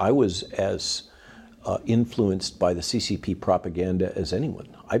 I was as influenced by the CCP propaganda as anyone.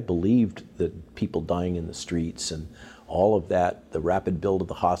 I believed that people dying in the streets and all of that, the rapid build of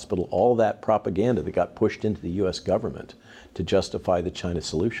the hospital, all that propaganda that got pushed into the US government to justify the China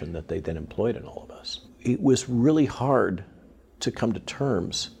solution that they then employed on all of us. It was really hard to come to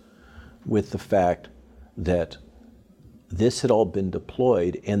terms with the fact that this had all been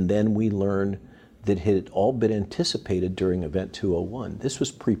deployed, and then we learned that it had all been anticipated during Event 201. This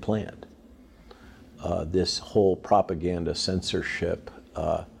was pre-planned. This whole propaganda, censorship,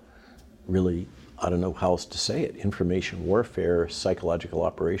 really, I don't know how else to say it, information warfare, psychological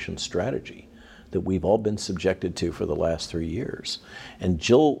operations strategy that we've all been subjected to for the last 3 years. And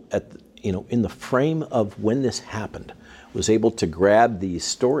Jill, in the frame of when this happened, was able to grab these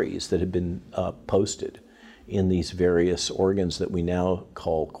stories that had been posted in these various organs that we now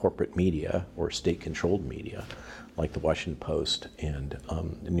call corporate media or state-controlled media, like the Washington Post and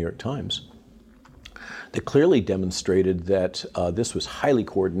the New York Times, that clearly demonstrated that this was highly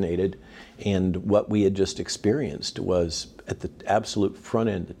coordinated, and what we had just experienced was at the absolute front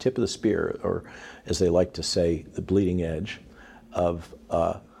end, the tip of the spear, or as they like to say, the bleeding edge of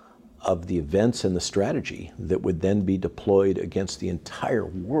the events and the strategy that would then be deployed against the entire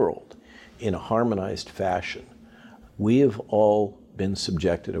world in a harmonized fashion. We have all been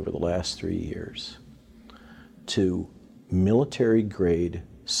subjected over the last 3 years to military-grade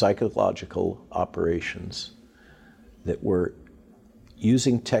psychological operations that were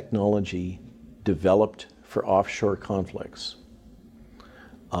using technology developed for offshore conflicts.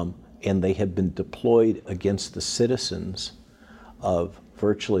 And they have been deployed against the citizens of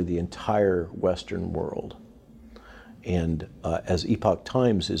virtually the entire Western world. And as Epoch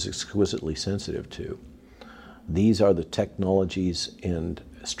Times is exquisitely sensitive to, these are the technologies and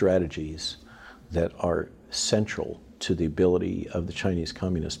strategies that are central to the ability of the Chinese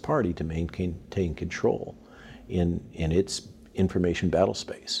Communist Party to maintain control in its information battle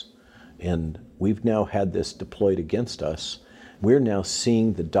space. And we've now had this deployed against us. We're now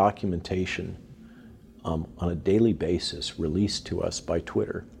seeing the documentation on a daily basis released to us by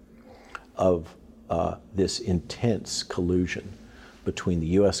Twitter of this intense collusion between the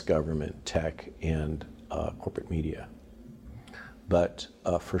US government, tech, and corporate media. But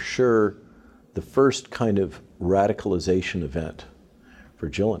for sure, the first kind of radicalization event for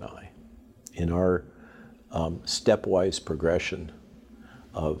Jill and I in our stepwise progression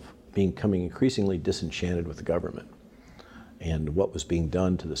of becoming increasingly disenchanted with the government and what was being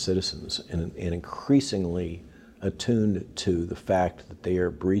done to the citizens, and increasingly attuned to the fact that they are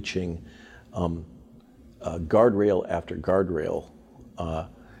breaching guardrail after guardrail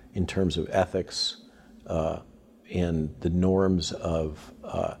in terms of ethics and the norms of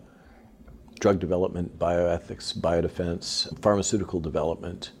drug development, bioethics, biodefense, pharmaceutical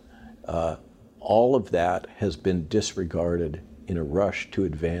development. All of that has been disregarded in a rush to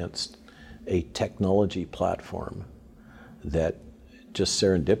advance a technology platform that just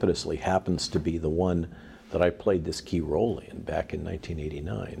serendipitously happens to be the one that I played this key role in back in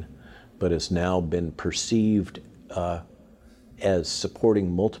 1989, but has now been perceived as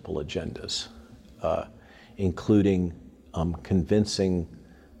supporting multiple agendas, including convincing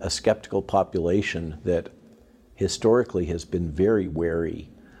a skeptical population that historically has been very wary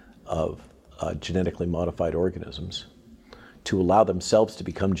of genetically modified organisms to allow themselves to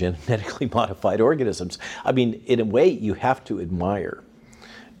become genetically modified organisms. I mean, in a way, you have to admire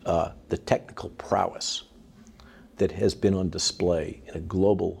the technical prowess that has been on display in a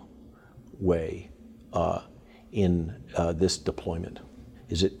global way in this deployment.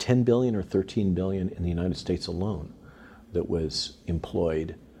 Is it 10 billion or 13 billion in the United States alone that was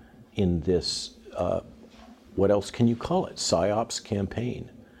employed in this, what else can you call it, PSYOPs campaign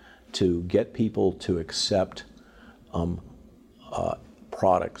to get people to accept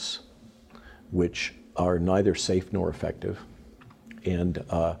products which are neither safe nor effective and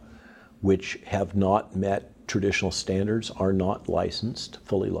which have not met traditional standards, are not licensed,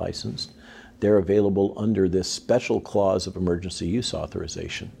 fully licensed. They're available under this special clause of emergency use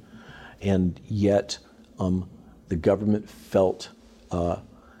authorization. And yet the government felt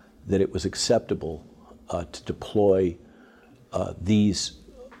that it was acceptable to deploy these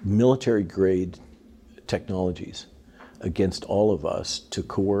military-grade technologies against all of us to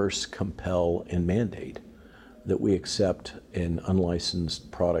coerce, compel, and mandate that we accept an unlicensed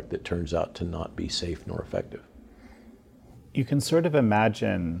product that turns out to not be safe nor effective. You can sort of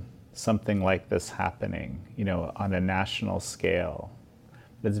imagine something like this happening, on a national scale.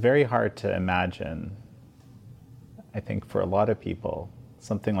 But it's very hard to imagine, I think, for a lot of people,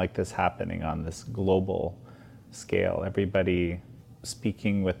 something like this happening on this global scale. Everybody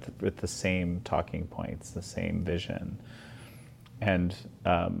speaking with the same talking points, the same vision, and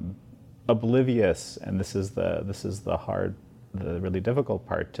oblivious. And this is the hard, the really difficult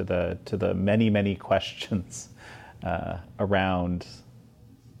part, to the many questions around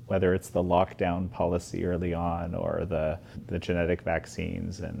whether it's the lockdown policy early on or the genetic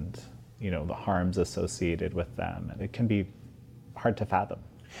vaccines and the harms associated with them. And it can be hard to fathom.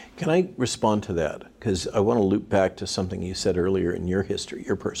 Can I respond to that? Because I want to loop back to something you said earlier in your history,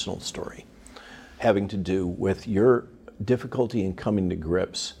 your personal story, having to do with your difficulty in coming to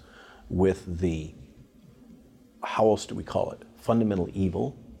grips with the, how else do we call it, fundamental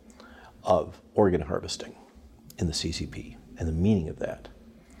evil of organ harvesting in the CCP and the meaning of that.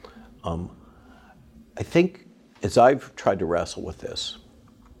 I think as I've tried to wrestle with this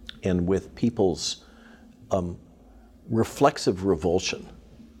and with people's reflexive revulsion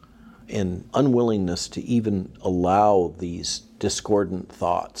and unwillingness to even allow these discordant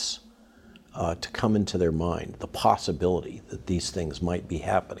thoughts to come into their mind, the possibility that these things might be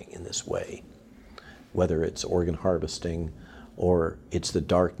happening in this way, whether it's organ harvesting or it's the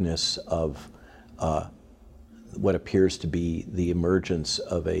darkness of what appears to be the emergence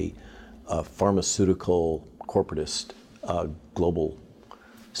of a pharmaceutical corporatist global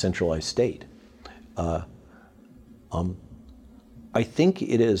centralized state. I think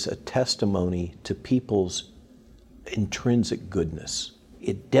it is a testimony to people's intrinsic goodness.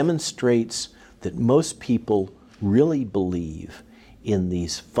 It demonstrates that most people really believe in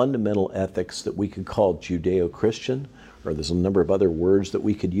these fundamental ethics that we could call Judeo-Christian, or there's a number of other words that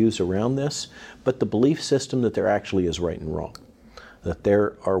we could use around this, but the belief system that there actually is right and wrong, that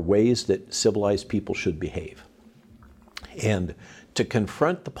there are ways that civilized people should behave. And to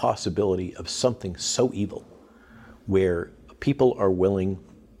confront the possibility of something so evil, where people are willing,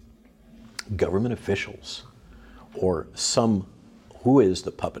 government officials, or who is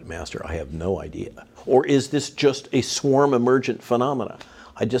the puppet master? I have no idea. Or is this just a swarm emergent phenomena?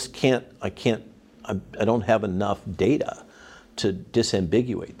 I don't have enough data to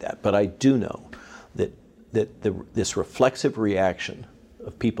disambiguate that, but I do know that this reflexive reaction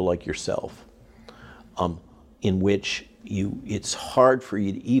of people like yourself, in which it's hard for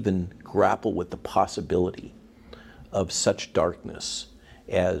you to even grapple with the possibility of such darkness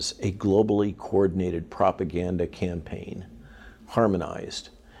as a globally coordinated propaganda campaign, harmonized,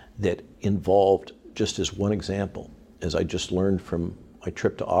 that involved, just as one example, as I just learned from my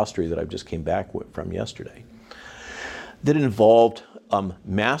trip to Austria that I just came back from yesterday, that involved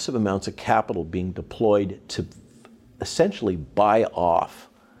massive amounts of capital being deployed to essentially buy off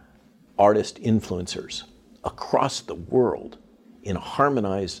artist influencers across the world in a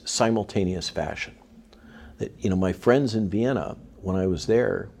harmonized, simultaneous fashion. That, my friends in Vienna, when I was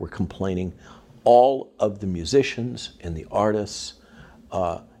there, were complaining all of the musicians and the artists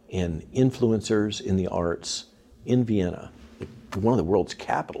and influencers in the arts in Vienna, one of the world's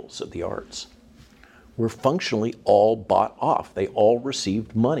capitals of the arts, were functionally all bought off. They all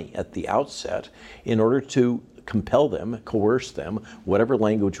received money at the outset in order to compel them, coerce them, whatever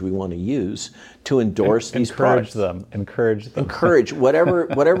language we want to use, to endorse these products. Encourage them. Encourage whatever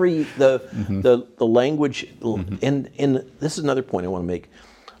the language. And this is another point I want to make.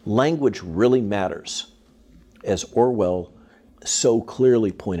 Language really matters, as Orwell so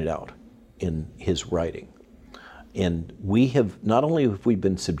clearly pointed out in his writing. And we have, not only have we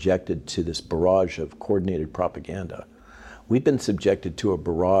been subjected to this barrage of coordinated propaganda, we've been subjected to a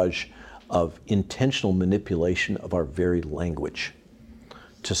barrage of intentional manipulation of our very language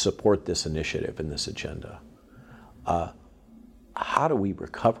to support this initiative and this agenda. How do we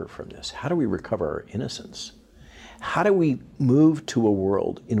recover from this? How do we recover our innocence? How do we move to a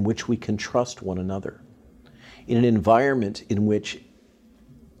world in which we can trust one another? In an environment in which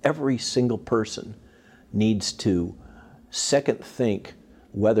every single person needs to second think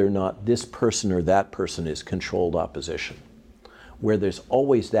whether or not this person or that person is controlled opposition, where there's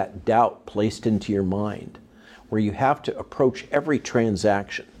always that doubt placed into your mind, where you have to approach every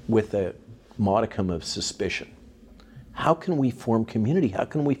transaction with a modicum of suspicion. How can we form community? How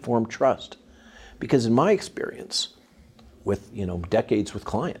can we form trust? Because in my experience, with decades with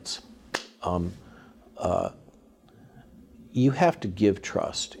clients, you have to give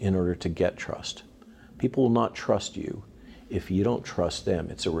trust in order to get trust. People will not trust you if you don't trust them.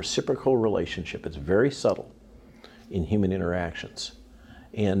 It's a reciprocal relationship. It's very subtle in human interactions.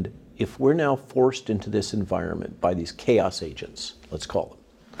 And if we're now forced into this environment by these chaos agents, let's call them,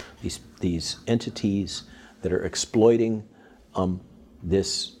 these entities that are exploiting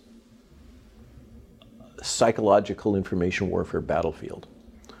this psychological information warfare battlefield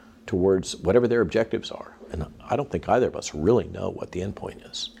towards whatever their objectives are. And I don't think either of us really know what the endpoint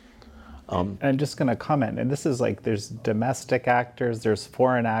is. I'm just going to comment, and this is like there's domestic actors, there's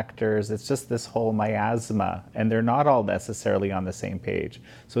foreign actors, it's just this whole miasma, and they're not all necessarily on the same page.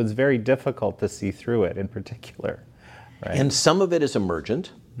 So it's very difficult to see through it in particular. Right? And some of it is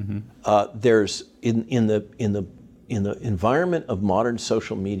emergent. There's in the environment of modern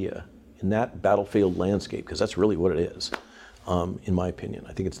social media, in that battlefield landscape, because that's really what it is, in my opinion.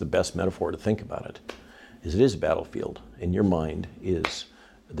 I think it's the best metaphor to think about it, is it is a battlefield, and your mind is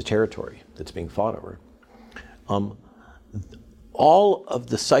the territory that's being fought over. All of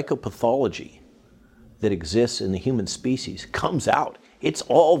the psychopathology that exists in the human species comes out. It's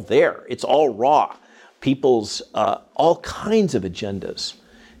all there. It's all raw. People's all kinds of agendas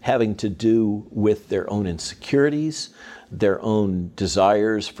having to do with their own insecurities, their own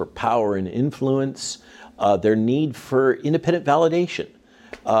desires for power and influence, their need for independent validation.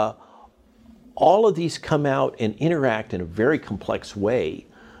 All of these come out and interact in a very complex way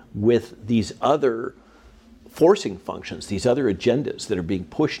with these other forcing functions, these other agendas that are being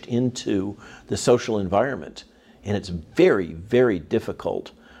pushed into the social environment. And it's very, very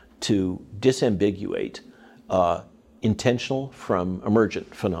difficult to disambiguate intentional from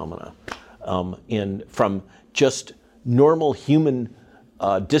emergent phenomena, and from just normal human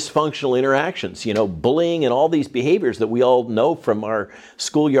dysfunctional interactions, bullying and all these behaviors that we all know from our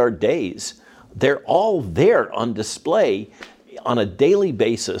schoolyard days. They're all there on display on a daily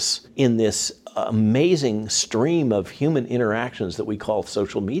basis in this amazing stream of human interactions that we call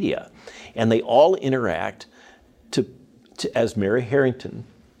social media. And they all interact to as Mary Harrington,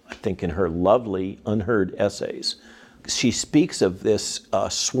 I think in her lovely Unheard essays, she speaks of this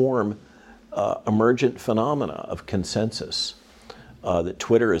swarm emergent phenomena of consensus that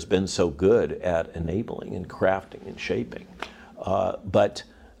Twitter has been so good at enabling and crafting and shaping. But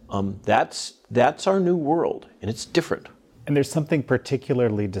that's our new world, and it's different. And there's something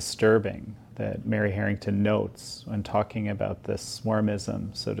particularly disturbing that Mary Harrington notes when talking about this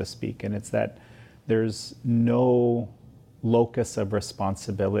swarmism, so to speak, and it's that there's no locus of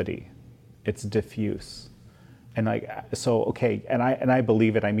responsibility. It's diffuse. And I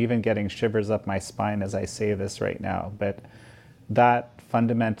believe it. I'm even getting shivers up my spine as I say this right now, but that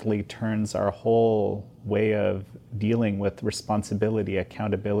fundamentally turns our whole way of dealing with responsibility,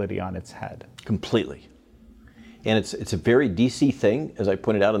 accountability on its head. Completely. And it's a very DC thing, as I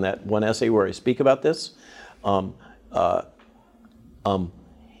pointed out in that one essay where I speak about this.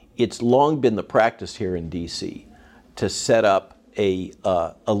 It's long been the practice here in DC to set up a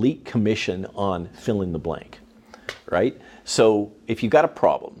elite commission on fill in the blank, right? So if you've got a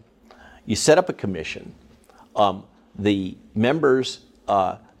problem, you set up a commission. The members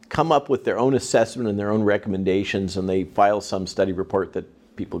come up with their own assessment and their own recommendations, and they file some study report that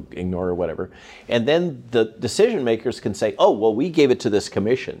people ignore or whatever. And then the decision makers can say, oh, well, we gave it to this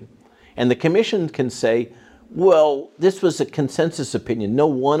commission. And the commission can say, well, this was a consensus opinion. No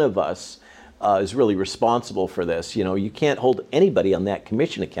one of us is really responsible for this. You can't hold anybody on that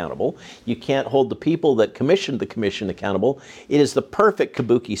commission accountable. You can't hold the people that commissioned the commission accountable. It is the perfect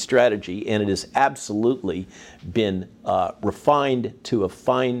kabuki strategy, and it has absolutely been refined to a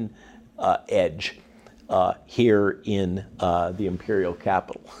fine edge here in the imperial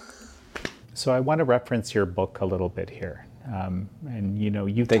capital. So I want to reference your book a little bit here. And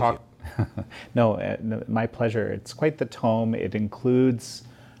you Thank talk. No, my pleasure. It's quite the tome. It includes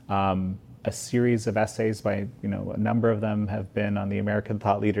a series of essays by, a number of them have been on the American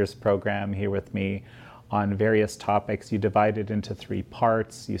Thought Leaders program here with me on various topics. You divide it into 3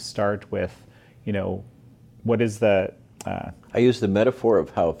 parts. You start with, what is the... I use the metaphor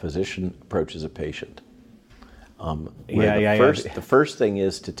of how a physician approaches a patient. The first thing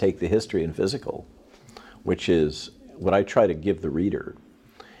is to take the history and physical, which is what I try to give the reader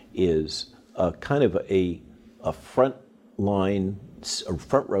is a kind of a front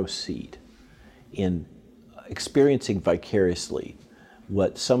row seat in experiencing vicariously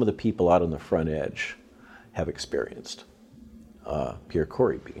what some of the people out on the front edge have experienced. Pierre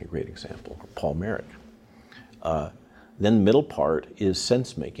Corey being a great example, or Paul Merrick. Then the middle part is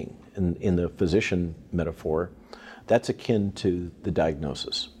sense making. In the physician metaphor, that's akin to the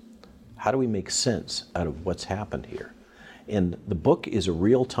diagnosis. How do we make sense out of what's happened here? And the book is a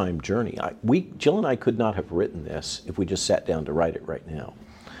real-time journey. Jill and I could not have written this if we just sat down to write it right now.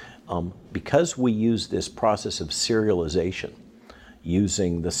 Because we use this process of serialization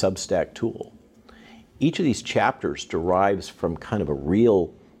using the Substack tool. Each of these chapters derives from kind of a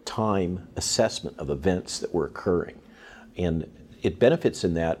real-time assessment of events that were occurring. And it benefits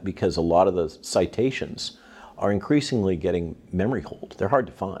in that because a lot of the citations are increasingly getting memory hold. They're hard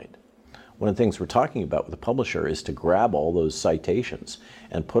to find. One of the things we're talking about with the publisher is to grab all those citations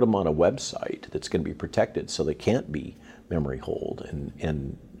and put them on a website that's going to be protected so they can't be memory hold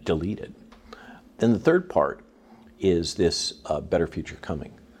and deleted. Then the third part is this better future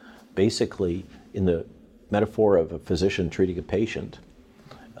coming. Basically, in the metaphor of a physician treating a patient,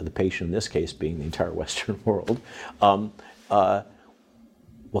 the patient in this case being the entire Western world,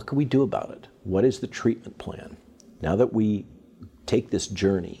 what can we do about it? What is the treatment plan? Now that we take this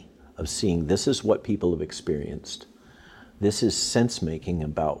journey of seeing this is what people have experienced, this is sense making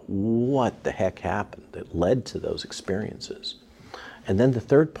about what the heck happened that led to those experiences. And then the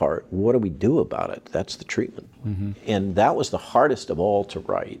third part, what do we do about it? That's the treatment. Mm-hmm. And that was the hardest of all to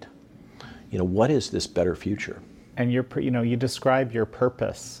write. What is this better future? And you describe your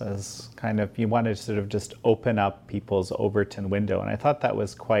purpose as kind of, you wanted to sort of just open up people's Overton window. And I thought that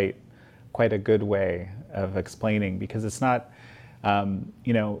was quite a good way of explaining, because it's not,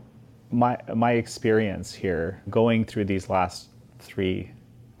 my experience here going through these last 3+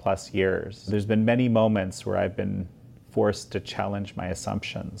 years, there's been many moments where I've been forced to challenge my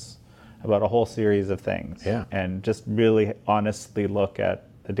assumptions about a whole series of things. Yeah. And just really honestly look at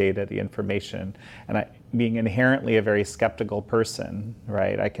the data, the information. And being inherently a very skeptical person,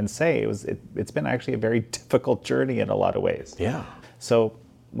 right, I can say it's been actually a very difficult journey in a lot of ways. Yeah. So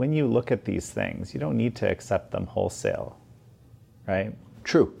when you look at these things, you don't need to accept them wholesale, right?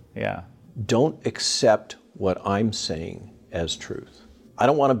 True. Yeah. Don't accept what I'm saying as truth. I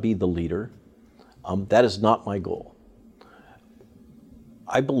don't want to be the leader. That is not my goal.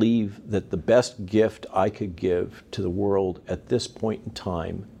 I believe that the best gift I could give to the world at this point in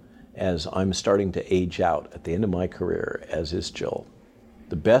time, as I'm starting to age out at the end of my career, as is Jill,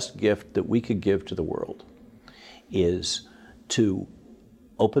 the best gift that we could give to the world is to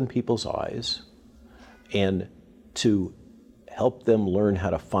open people's eyes and to help them learn how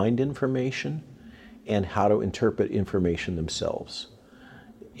to find information and how to interpret information themselves.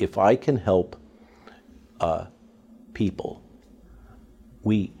 If I can help people,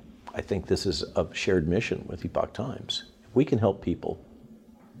 I think this is a shared mission with Epoch Times. If we can help people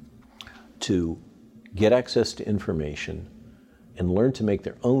to get access to information and learn to make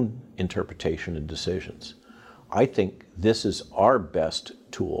their own interpretation and decisions, I think this is our best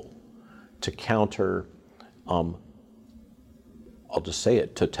tool to counter, I'll just say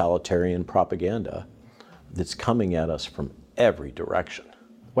it, totalitarian propaganda that's coming at us from every direction.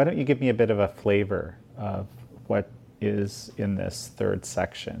 Why don't you give me a bit of a flavor of what is in this third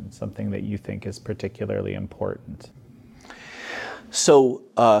section, something that you think is particularly important? So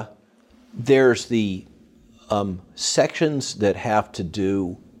there's the sections that have to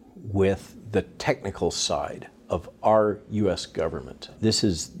do with the technical side of our U.S. government. This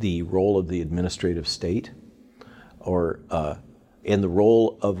is the role of the administrative state, and the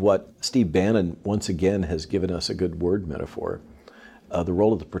role of what Steve Bannon once again has given us a good word metaphor, the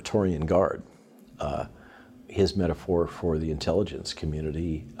role of the Praetorian Guard. His metaphor for the intelligence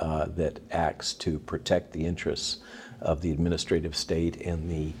community that acts to protect the interests of the administrative state and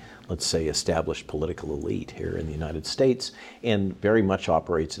the, let's say, established political elite here in the United States, and very much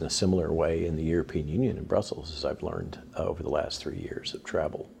operates in a similar way in the European Union in Brussels, as I've learned over the last 3 years of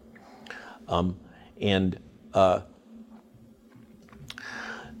travel.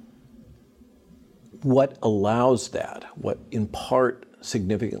 What allows that, what in part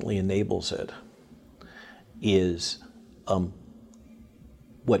significantly enables it, is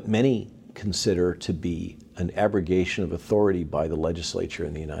what many consider to be an abrogation of authority by the legislature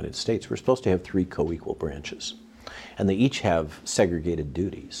in the United States. We're supposed to have 3 co-equal branches, and they each have segregated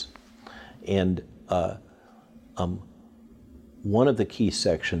duties. And one of the key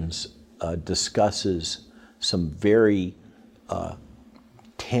sections discusses some very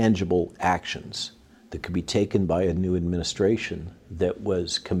tangible actions that could be taken by a new administration that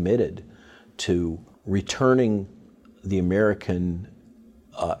was committed to returning the American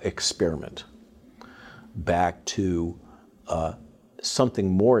experiment back to something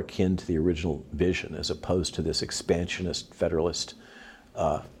more akin to the original vision, as opposed to this expansionist federalist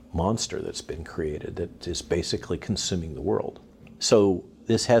monster that's been created that is basically consuming the world. So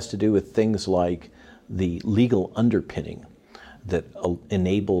this has to do with things like the legal underpinning that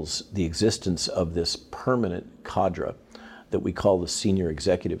enables the existence of this permanent cadre that we call the Senior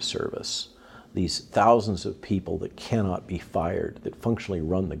Executive Service. These thousands of people that cannot be fired, that functionally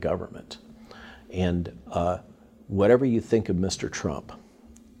run the government. And whatever you think of Mr. Trump,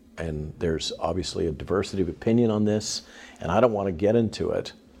 and there's obviously a diversity of opinion on this, and I don't want to get into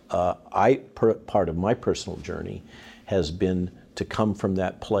it. Part of my personal journey has been to come from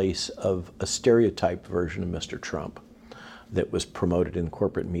that place of a stereotyped version of Mr. Trump that was promoted in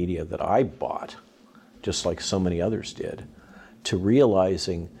corporate media that I bought, just like so many others did, to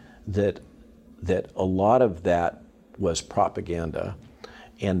realizing that a lot of that was propaganda,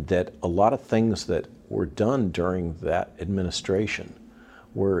 and that a lot of things that were done during that administration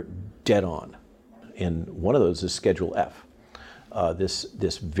were dead on. And one of those is Schedule F.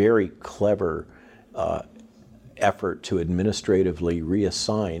 This very clever effort to administratively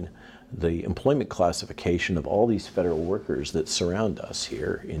reassign the employment classification of all these federal workers that surround us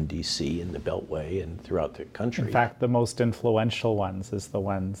here in DC, in the Beltway, and throughout the country. In fact, the most influential ones is the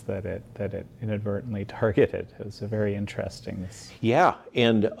ones that it inadvertently targeted. It was a very interesting. Yeah,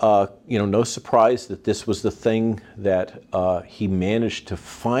 and no surprise that this was the thing that he managed to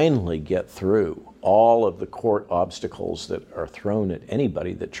finally get through all of the court obstacles that are thrown at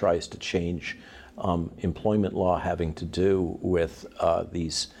anybody that tries to change employment law having to do with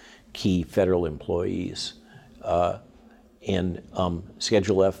these key federal employees. And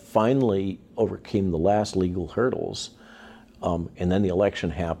Schedule F finally overcame the last legal hurdles, and then the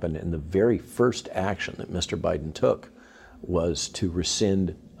election happened, and the very first action that Mr. Biden took was to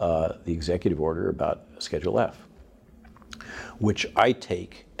rescind the executive order about Schedule F, which I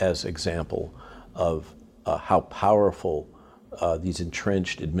take as example of how powerful these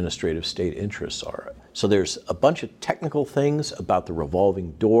entrenched administrative state interests are. So there's a bunch of technical things about the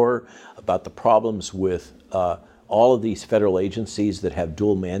revolving door, about the problems with all of these federal agencies that have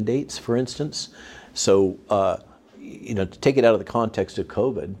dual mandates, for instance. So, to take it out of the context of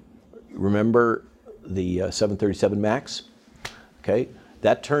COVID, remember the 737 MAX? Okay,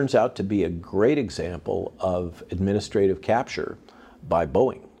 that turns out to be a great example of administrative capture by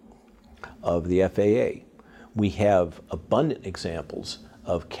Boeing of the FAA. We have abundant examples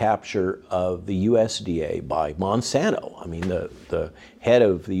of capture of the USDA by Monsanto. I mean, the head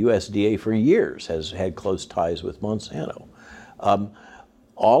of the USDA for years has had close ties with Monsanto.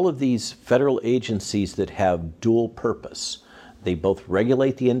 All of these federal agencies that have dual purpose, they both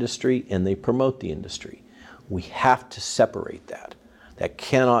regulate the industry and they promote the industry. We have to separate that. That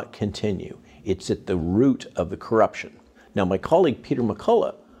cannot continue. It's at the root of the corruption. Now, my colleague Peter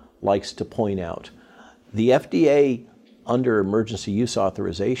McCullough likes to point out the FDA under emergency use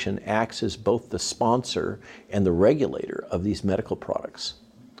authorization acts as both the sponsor and the regulator of these medical products.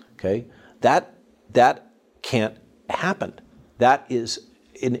 Okay, that can't happen. That is,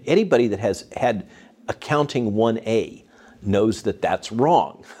 anybody that has had accounting 1A knows that that's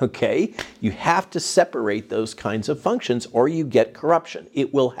wrong. Okay, you have to separate those kinds of functions or you get corruption.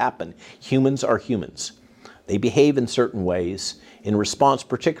 It will happen. Humans are humans. They behave in certain ways in response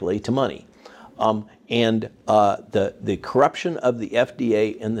particularly to money. The corruption of the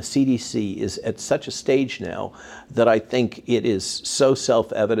FDA and the CDC is at such a stage now that I think it is so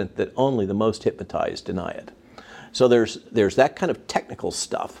self-evident that only the most hypnotized deny it. So there's that kind of technical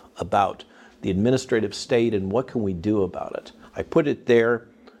stuff about the administrative state and what can we do about it. I put it there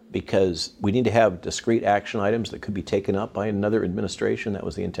because we need to have discrete action items that could be taken up by another administration. That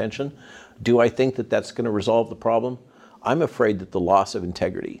was the intention. Do I think that that's going to resolve the problem? I'm afraid that the loss of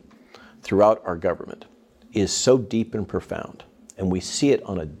integrity throughout our government is so deep and profound, and we see it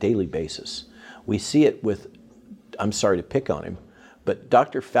on a daily basis. We see it with, I'm sorry to pick on him, but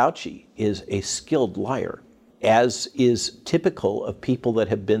Dr. Fauci is a skilled liar, as is typical of people that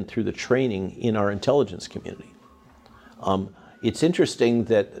have been through the training in our intelligence community. It's interesting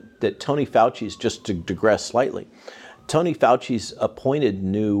that Tony Fauci's, just to digress slightly, Tony Fauci's appointed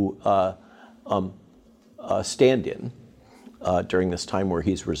new stand-in during this time where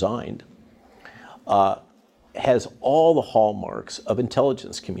he's resigned, has all the hallmarks of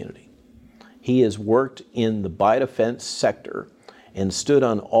intelligence community. He has worked in the biodefense sector and stood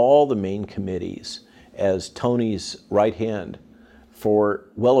on all the main committees as Tony's right hand for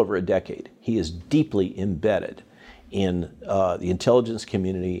well over a decade. He is deeply embedded in the intelligence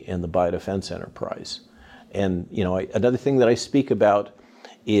community and the biodefense enterprise. And another thing that I speak about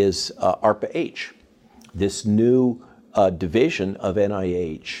is ARPA-H, this new division of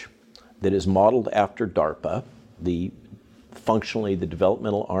NIH that is modeled after DARPA, functionally the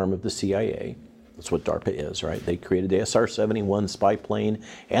developmental arm of the CIA. That's what DARPA is, right? They created the SR-71 spy plane,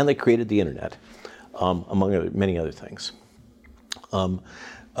 and they created the internet, among many other things.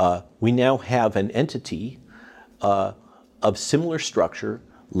 We now have an entity of similar structure,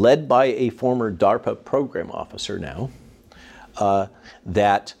 led by a former DARPA program officer now,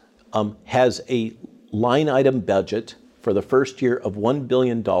 that has a line item budget for the first year of $1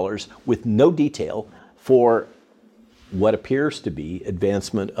 billion with no detail for what appears to be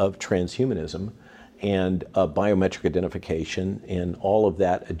advancement of transhumanism and biometric identification and all of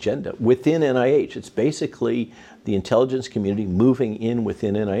that agenda within NIH. It's basically the intelligence community moving in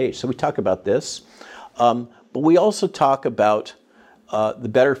within NIH. So we talk about this, but we also talk about the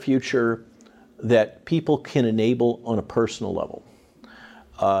better future that people can enable on a personal level.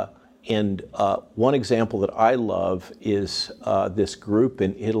 And one example that I love is this group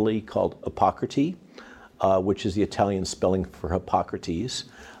in Italy called Epocrates, which is the Italian spelling for Hippocrates,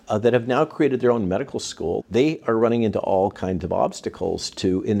 that have now created their own medical school. They are running into all kinds of obstacles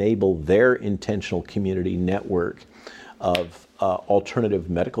to enable their intentional community network of alternative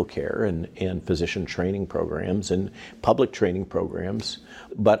medical care and physician training programs and public training programs.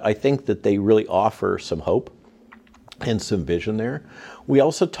 But I think that they really offer some hope and some vision there. We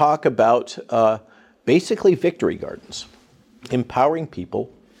also talk about basically victory gardens, empowering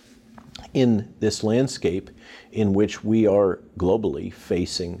people in this landscape in which we are globally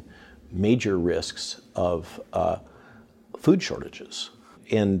facing major risks of food shortages.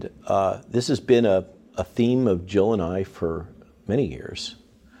 And this has been a theme of Jill and I for many years.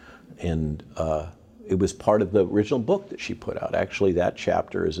 And it was part of the original book that she put out. Actually, that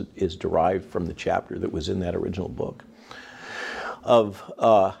chapter is derived from the chapter that was in that original book of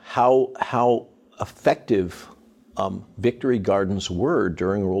how effective victory gardens were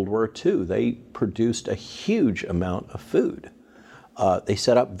during World War II. They produced a huge amount of food. They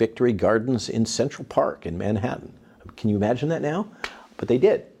set up victory gardens in Central Park in Manhattan. Can you imagine that now? But they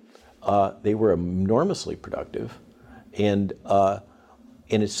did. They were enormously productive, and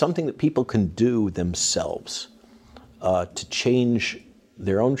it's something that people can do themselves to change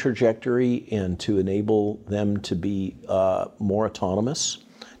their own trajectory and to enable them to be more autonomous,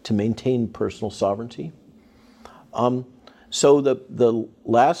 to maintain personal sovereignty. So the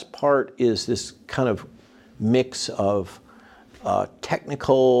last part is this kind of mix of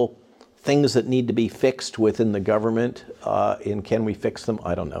technical things that need to be fixed within the government, and can we fix them?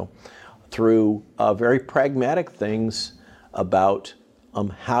 I don't know. Through very pragmatic things about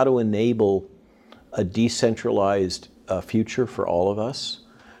how to enable a decentralized future for all of us,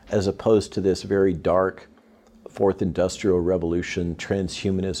 as opposed to this very dark fourth industrial revolution,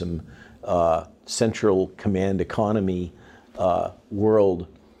 transhumanism, central command economy world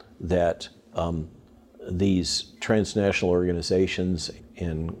that these transnational organizations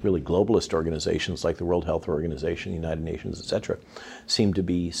and really globalist organizations like the World Health Organization, United Nations, et cetera, seem to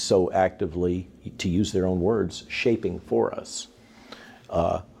be so actively, to use their own words, shaping for us.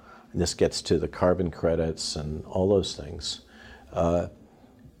 And this gets to the carbon credits and all those things.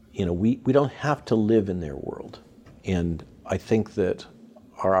 We don't have to live in their world. And I think that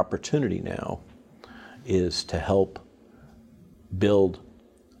our opportunity now is to help build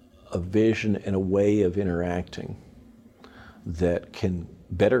a vision and a way of interacting that can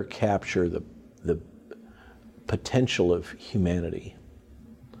better capture the potential of humanity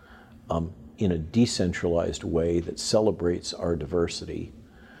in a decentralized way that celebrates our diversity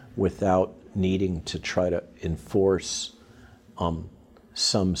without needing to try to enforce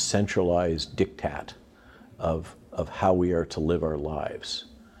some centralized diktat of how we are to live our lives.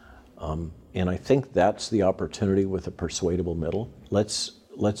 And I think that's the opportunity with a persuadable middle.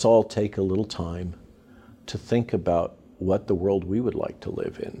 Let's all take a little time to think about what the world we would like to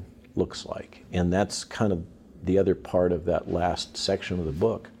live in looks like. And that's kind of the other part of that last section of the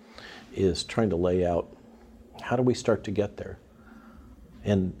book, is trying to lay out how do we start to get there.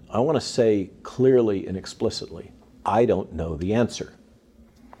 And I want to say clearly and explicitly, I don't know the answer.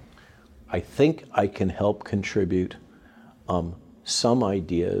 I think I can help contribute some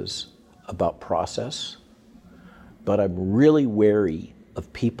ideas about process, but I'm really wary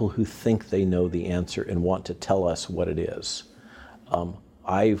of people who think they know the answer and want to tell us what it is.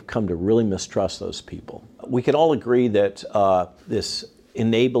 I've come to really mistrust those people. We can all agree that this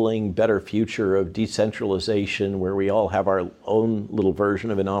enabling better future of decentralization, where we all have our own little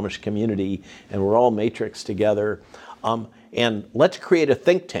version of an Amish community and we're all matrixed together, and let's create a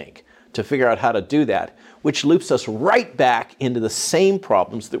think tank to figure out how to do that, which loops us right back into the same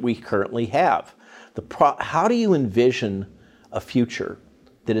problems that we currently have. How do you envision a future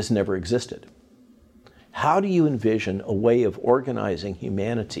that has never existed? How do you envision a way of organizing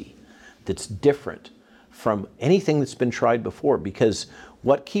humanity that's different from anything that's been tried before? Because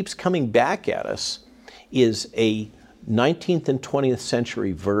what keeps coming back at us is a 19th and 20th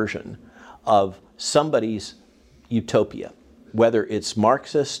century version of somebody's utopia, whether it's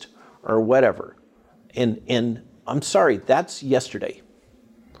Marxist or whatever. And I'm sorry, that's yesterday.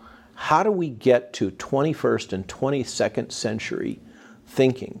 how do we get to 21st and 22nd century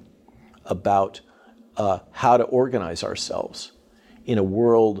thinking about how to organize ourselves in a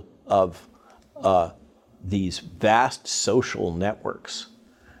world of these vast social networks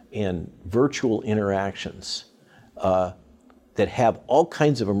and virtual interactions that have all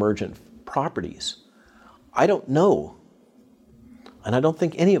kinds of emergent properties? I don't know, and I don't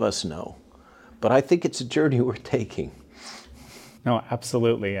think any of us know, but I think it's a journey we're taking. No,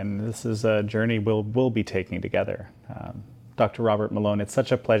 absolutely, and this is a journey we'll be taking together. Dr. Robert Malone, it's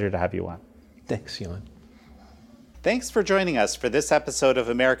such a pleasure to have you on. Thanks, Jan. Thanks for joining us for this episode of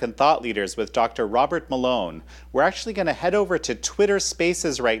American Thought Leaders with Dr. Robert Malone. We're actually going to head over to Twitter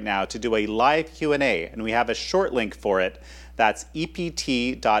Spaces right now to do a live Q&A, and we have a short link for it. That's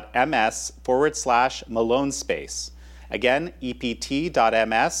ept.ms/Malone Space. Again,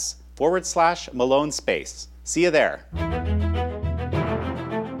 ept.ms/Malone Space. See you there.